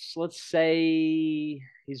games. Let's say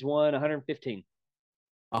he's won 115.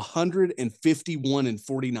 151 and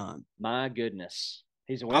 49. My goodness.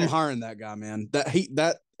 He's a winner. I'm hiring that guy, man.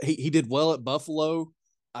 He did well at Buffalo.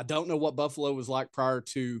 I don't know what Buffalo was like prior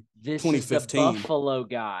to 2015. Is the Buffalo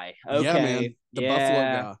guy. Okay. Yeah, man. The Buffalo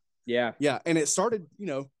guy. Yeah. Yeah. And it started,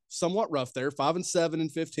 somewhat rough there. 5-7 in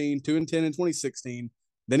 15, 2-10 in 2016.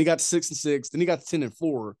 Then he got to 6-6. Then he got to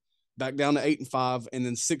 10-4, back down to 8-5, and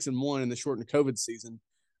then 6-1 in the shortened COVID season.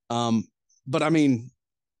 But I mean,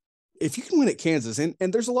 if you can win at Kansas, and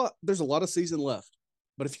there's a lot of season left,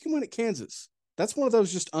 but if you can win at Kansas, that's one of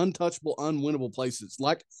those just untouchable, unwinnable places,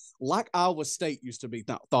 like Iowa State used to be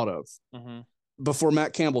thought of before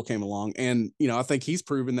Matt Campbell came along. And, I think he's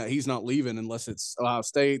proven that he's not leaving unless it's Ohio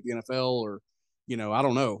State, the NFL, or, I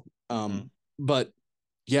don't know. But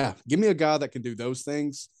yeah, give me a guy that can do those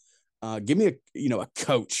things. Give me a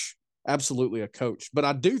coach, absolutely a coach. But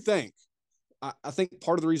I do think, I think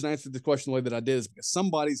part of the reason I answered the question the way that I did is because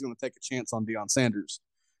somebody's going to take a chance on Deion Sanders.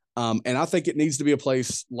 And I think it needs to be a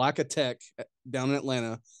place like a Tech down in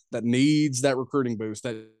Atlanta that needs that recruiting boost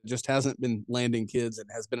that just hasn't been landing kids and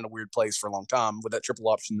has been in a weird place for a long time with that triple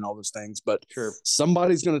option and all those things. But sure,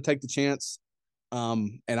 somebody's going to take the chance.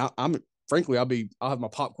 And I'm frankly, I'll have my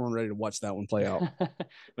popcorn ready to watch that one play out.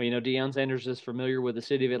 Well, Deion Sanders is familiar with the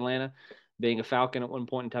city of Atlanta, being a Falcon at one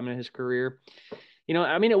point in time in his career.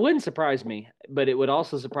 It wouldn't surprise me, but it would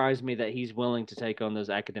also surprise me that he's willing to take on those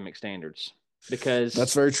academic standards, because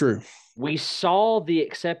that's very true. We saw the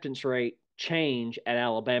acceptance rate change at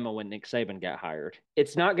Alabama when Nick Saban got hired.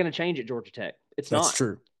 It's not going to change at Georgia Tech. That's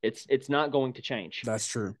true. It's not going to change. That's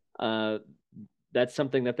true. That's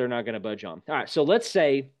something that they're not going to budge on. All right. So let's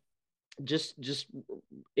say, just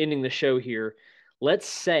ending the show here, let's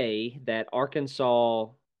say that Arkansas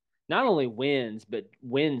not only wins, but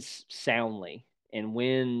wins soundly and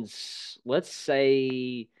wins, let's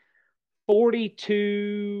say,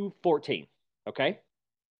 42-14. Okay.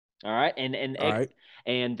 All right. All right.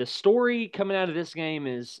 And the story coming out of this game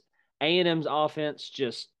is A&M's offense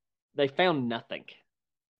they found nothing.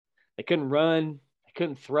 They couldn't run, they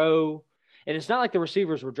couldn't throw. And it's not like the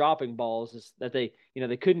receivers were dropping balls, it's that they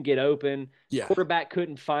couldn't get open. Yeah. Quarterback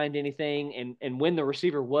couldn't find anything. And when the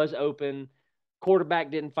receiver was open, quarterback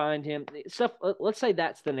didn't find him. Stuff, let's say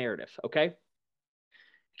that's the narrative, okay?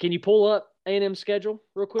 Can you pull up A&M's schedule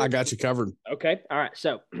real quick? I got you covered. Okay. All right.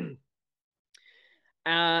 So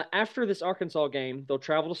after this Arkansas game, they'll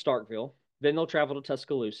travel to Starkville. Then they'll travel to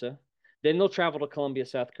Tuscaloosa. Then they'll travel to Columbia,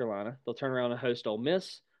 South Carolina. They'll turn around and host Ole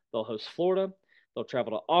Miss. They'll host Florida. They'll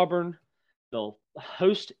travel to Auburn. They'll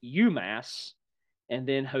host UMass and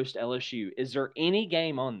then host LSU. Is there any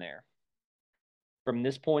game on there from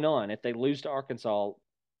this point on, if they lose to Arkansas,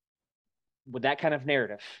 with that kind of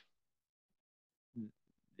narrative,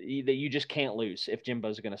 that you just can't lose if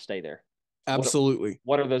Jimbo's going to stay there? Absolutely.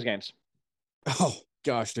 What are those games? Oh,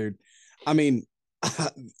 gosh, dude. I mean,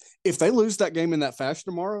 if they lose that game in that fashion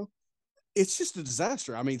tomorrow, it's just a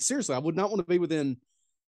disaster. I mean, seriously, I would not want to be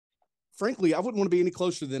frankly, I wouldn't want to be any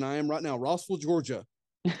closer than I am right now, Rossville, Georgia,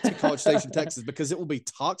 to College Station, Texas, because it will be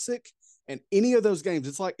toxic. And any of those games,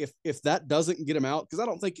 it's like if that doesn't get him out, because I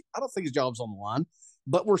don't think his job's on the line,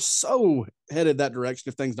 but we're so headed that direction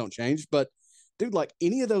if things don't change. But dude, like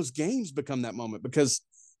any of those games become that moment, because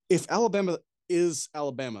if Alabama is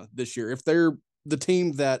Alabama this year, if they're the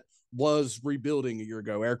team that was rebuilding a year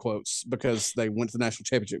ago, air quotes, because they went to the national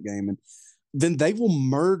championship game, and then they will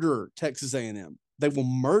murder Texas A&M. They will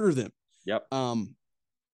murder them. Yep.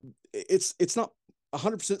 It's not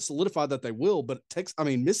 100% solidified that they will, but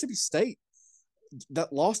Mississippi State,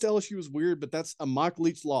 that lost to LSU was weird, but that's a Mike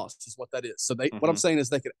Leach loss is what that is. So what I'm saying is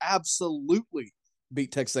they could absolutely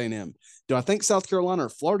beat Texas A&M. Do I think South Carolina or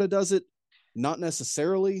Florida does it? Not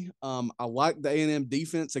necessarily. I like the A&M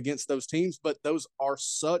defense against those teams, but those are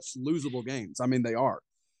such losable games. I mean, they are.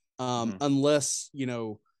 Unless,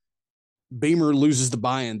 Beamer loses the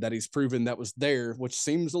buy-in that he's proven that was there, which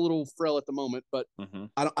seems a little frail at the moment. But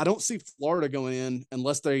I don't see Florida going in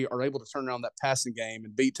unless they are able to turn around that passing game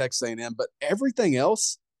and beat Texas A&M. But everything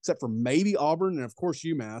else, except for maybe Auburn and, of course,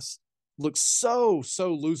 UMass, looks so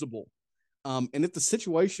losable. And if the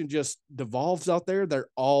situation just devolves out there, they're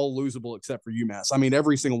all losable except for UMass. I mean,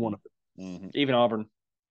 every single one of them. Even Auburn,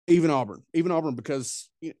 because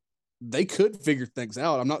they could figure things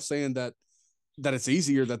out. I'm not saying that it's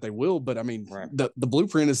easier, that they will, but I mean, right. the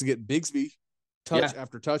blueprint is to get Bigsby touch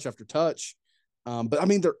after touch after touch. But I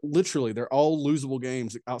mean, they're all losable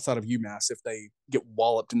games outside of UMass if they get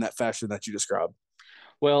walloped in that fashion that you described.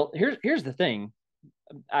 Well, here's the thing.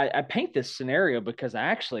 I paint this scenario because I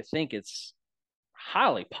actually think it's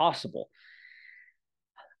highly possible.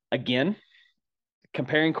 Again,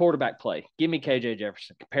 comparing quarterback play, give me KJ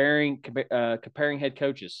Jefferson. Comparing head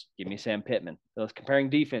coaches, give me Sam Pittman. Comparing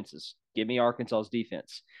defenses, give me Arkansas's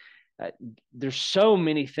defense. There's so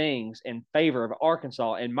many things in favor of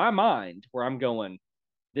Arkansas in my mind where I'm going,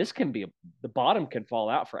 this can be the bottom can fall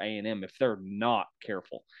out for A&M if they're not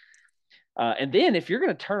careful. And then if you're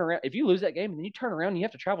going to turn around, if you lose that game and then you turn around and you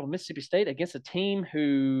have to travel to Mississippi State against a team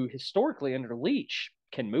who historically under Leach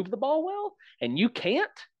can move the ball well and you can't,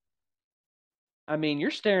 I mean, you're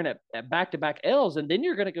staring at back-to-back L's, and then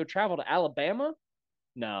you're going to go travel to Alabama.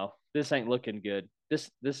 No, this ain't looking good. This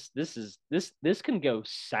can go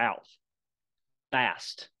south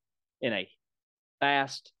fast, in a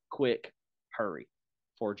fast, quick hurry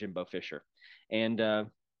for Jimbo Fisher. And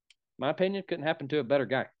my opinion, couldn't happen to a better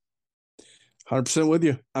guy. 100% with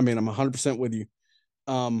you. I mean, I'm 100% with you.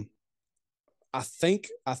 I think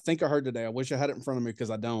I heard today, I wish I had it in front of me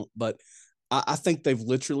because I don't, but I think they've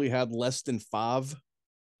literally had less than 5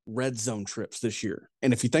 red zone trips this year.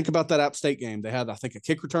 And if you think about that App State game, they had, I think, a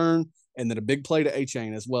kick return and then a big play to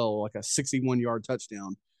A-Chain as well, like a 61-yard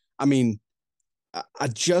touchdown. I mean, I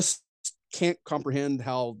just can't comprehend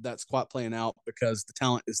how that's quite playing out because the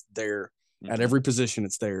talent is there at every position.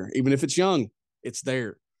 It's there. Even if it's young, it's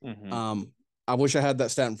there. I wish I had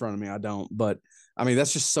that stat in front of me. I don't. But, I mean,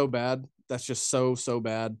 that's just so bad. That's just so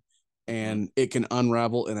bad. And it can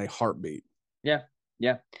unravel in a heartbeat. Yeah.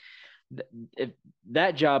 If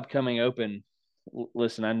that job coming open,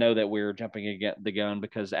 listen, I know that we're jumping the gun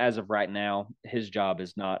because as of right now, his job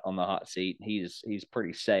is not on the hot seat. He's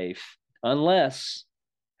pretty safe unless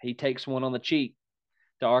he takes one on the cheek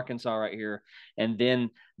to Arkansas right here. And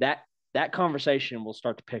then that conversation will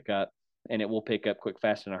start to pick up, and it will pick up quick,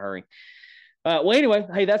 fast, in a hurry. Well, anyway,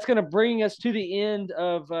 hey, that's going to bring us to the end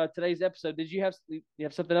of today's episode. Did you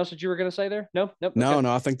have something else that you were going to say there? No.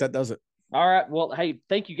 No, I think that does it. All right. Well, hey,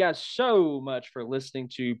 thank you guys so much for listening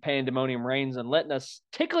to Pandemonium Reigns and letting us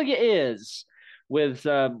tickle your ears with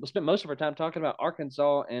we spent most of our time talking about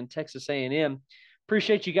Arkansas and Texas A&M.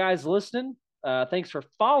 Appreciate you guys listening. Thanks for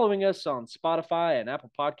following us on Spotify and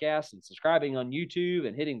Apple Podcasts and subscribing on YouTube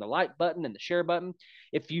and hitting the like button and the share button.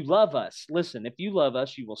 If you love us, listen, if you love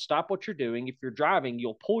us, you will stop what you're doing. If you're driving,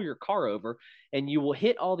 you'll pull your car over and you will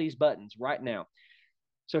hit all these buttons right now.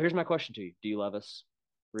 So here's my question to you. Do you love us?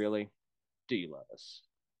 Really? Do you love us?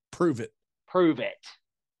 Prove it. Prove it.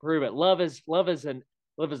 Prove it. Love is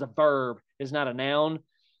a verb, is not a noun.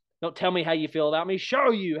 Don't tell me how you feel about me.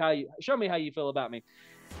 Show me how you feel about me.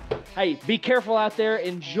 Hey, be careful out there.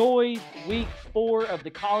 Enjoy week 4 of the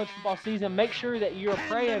college football season. Make sure that you're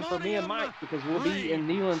praying for me and Mike because we'll be in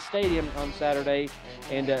Neyland Stadium on Saturday.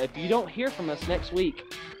 And if you don't hear from us next week,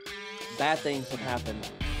 bad things have happened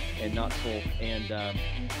and not full. And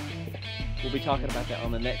we'll be talking about that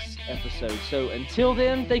on the next episode. So until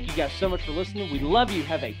then, thank you guys so much for listening. We love you.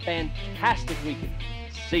 Have a fantastic weekend.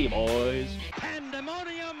 See you, boys.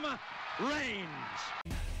 Pandemonium reigns.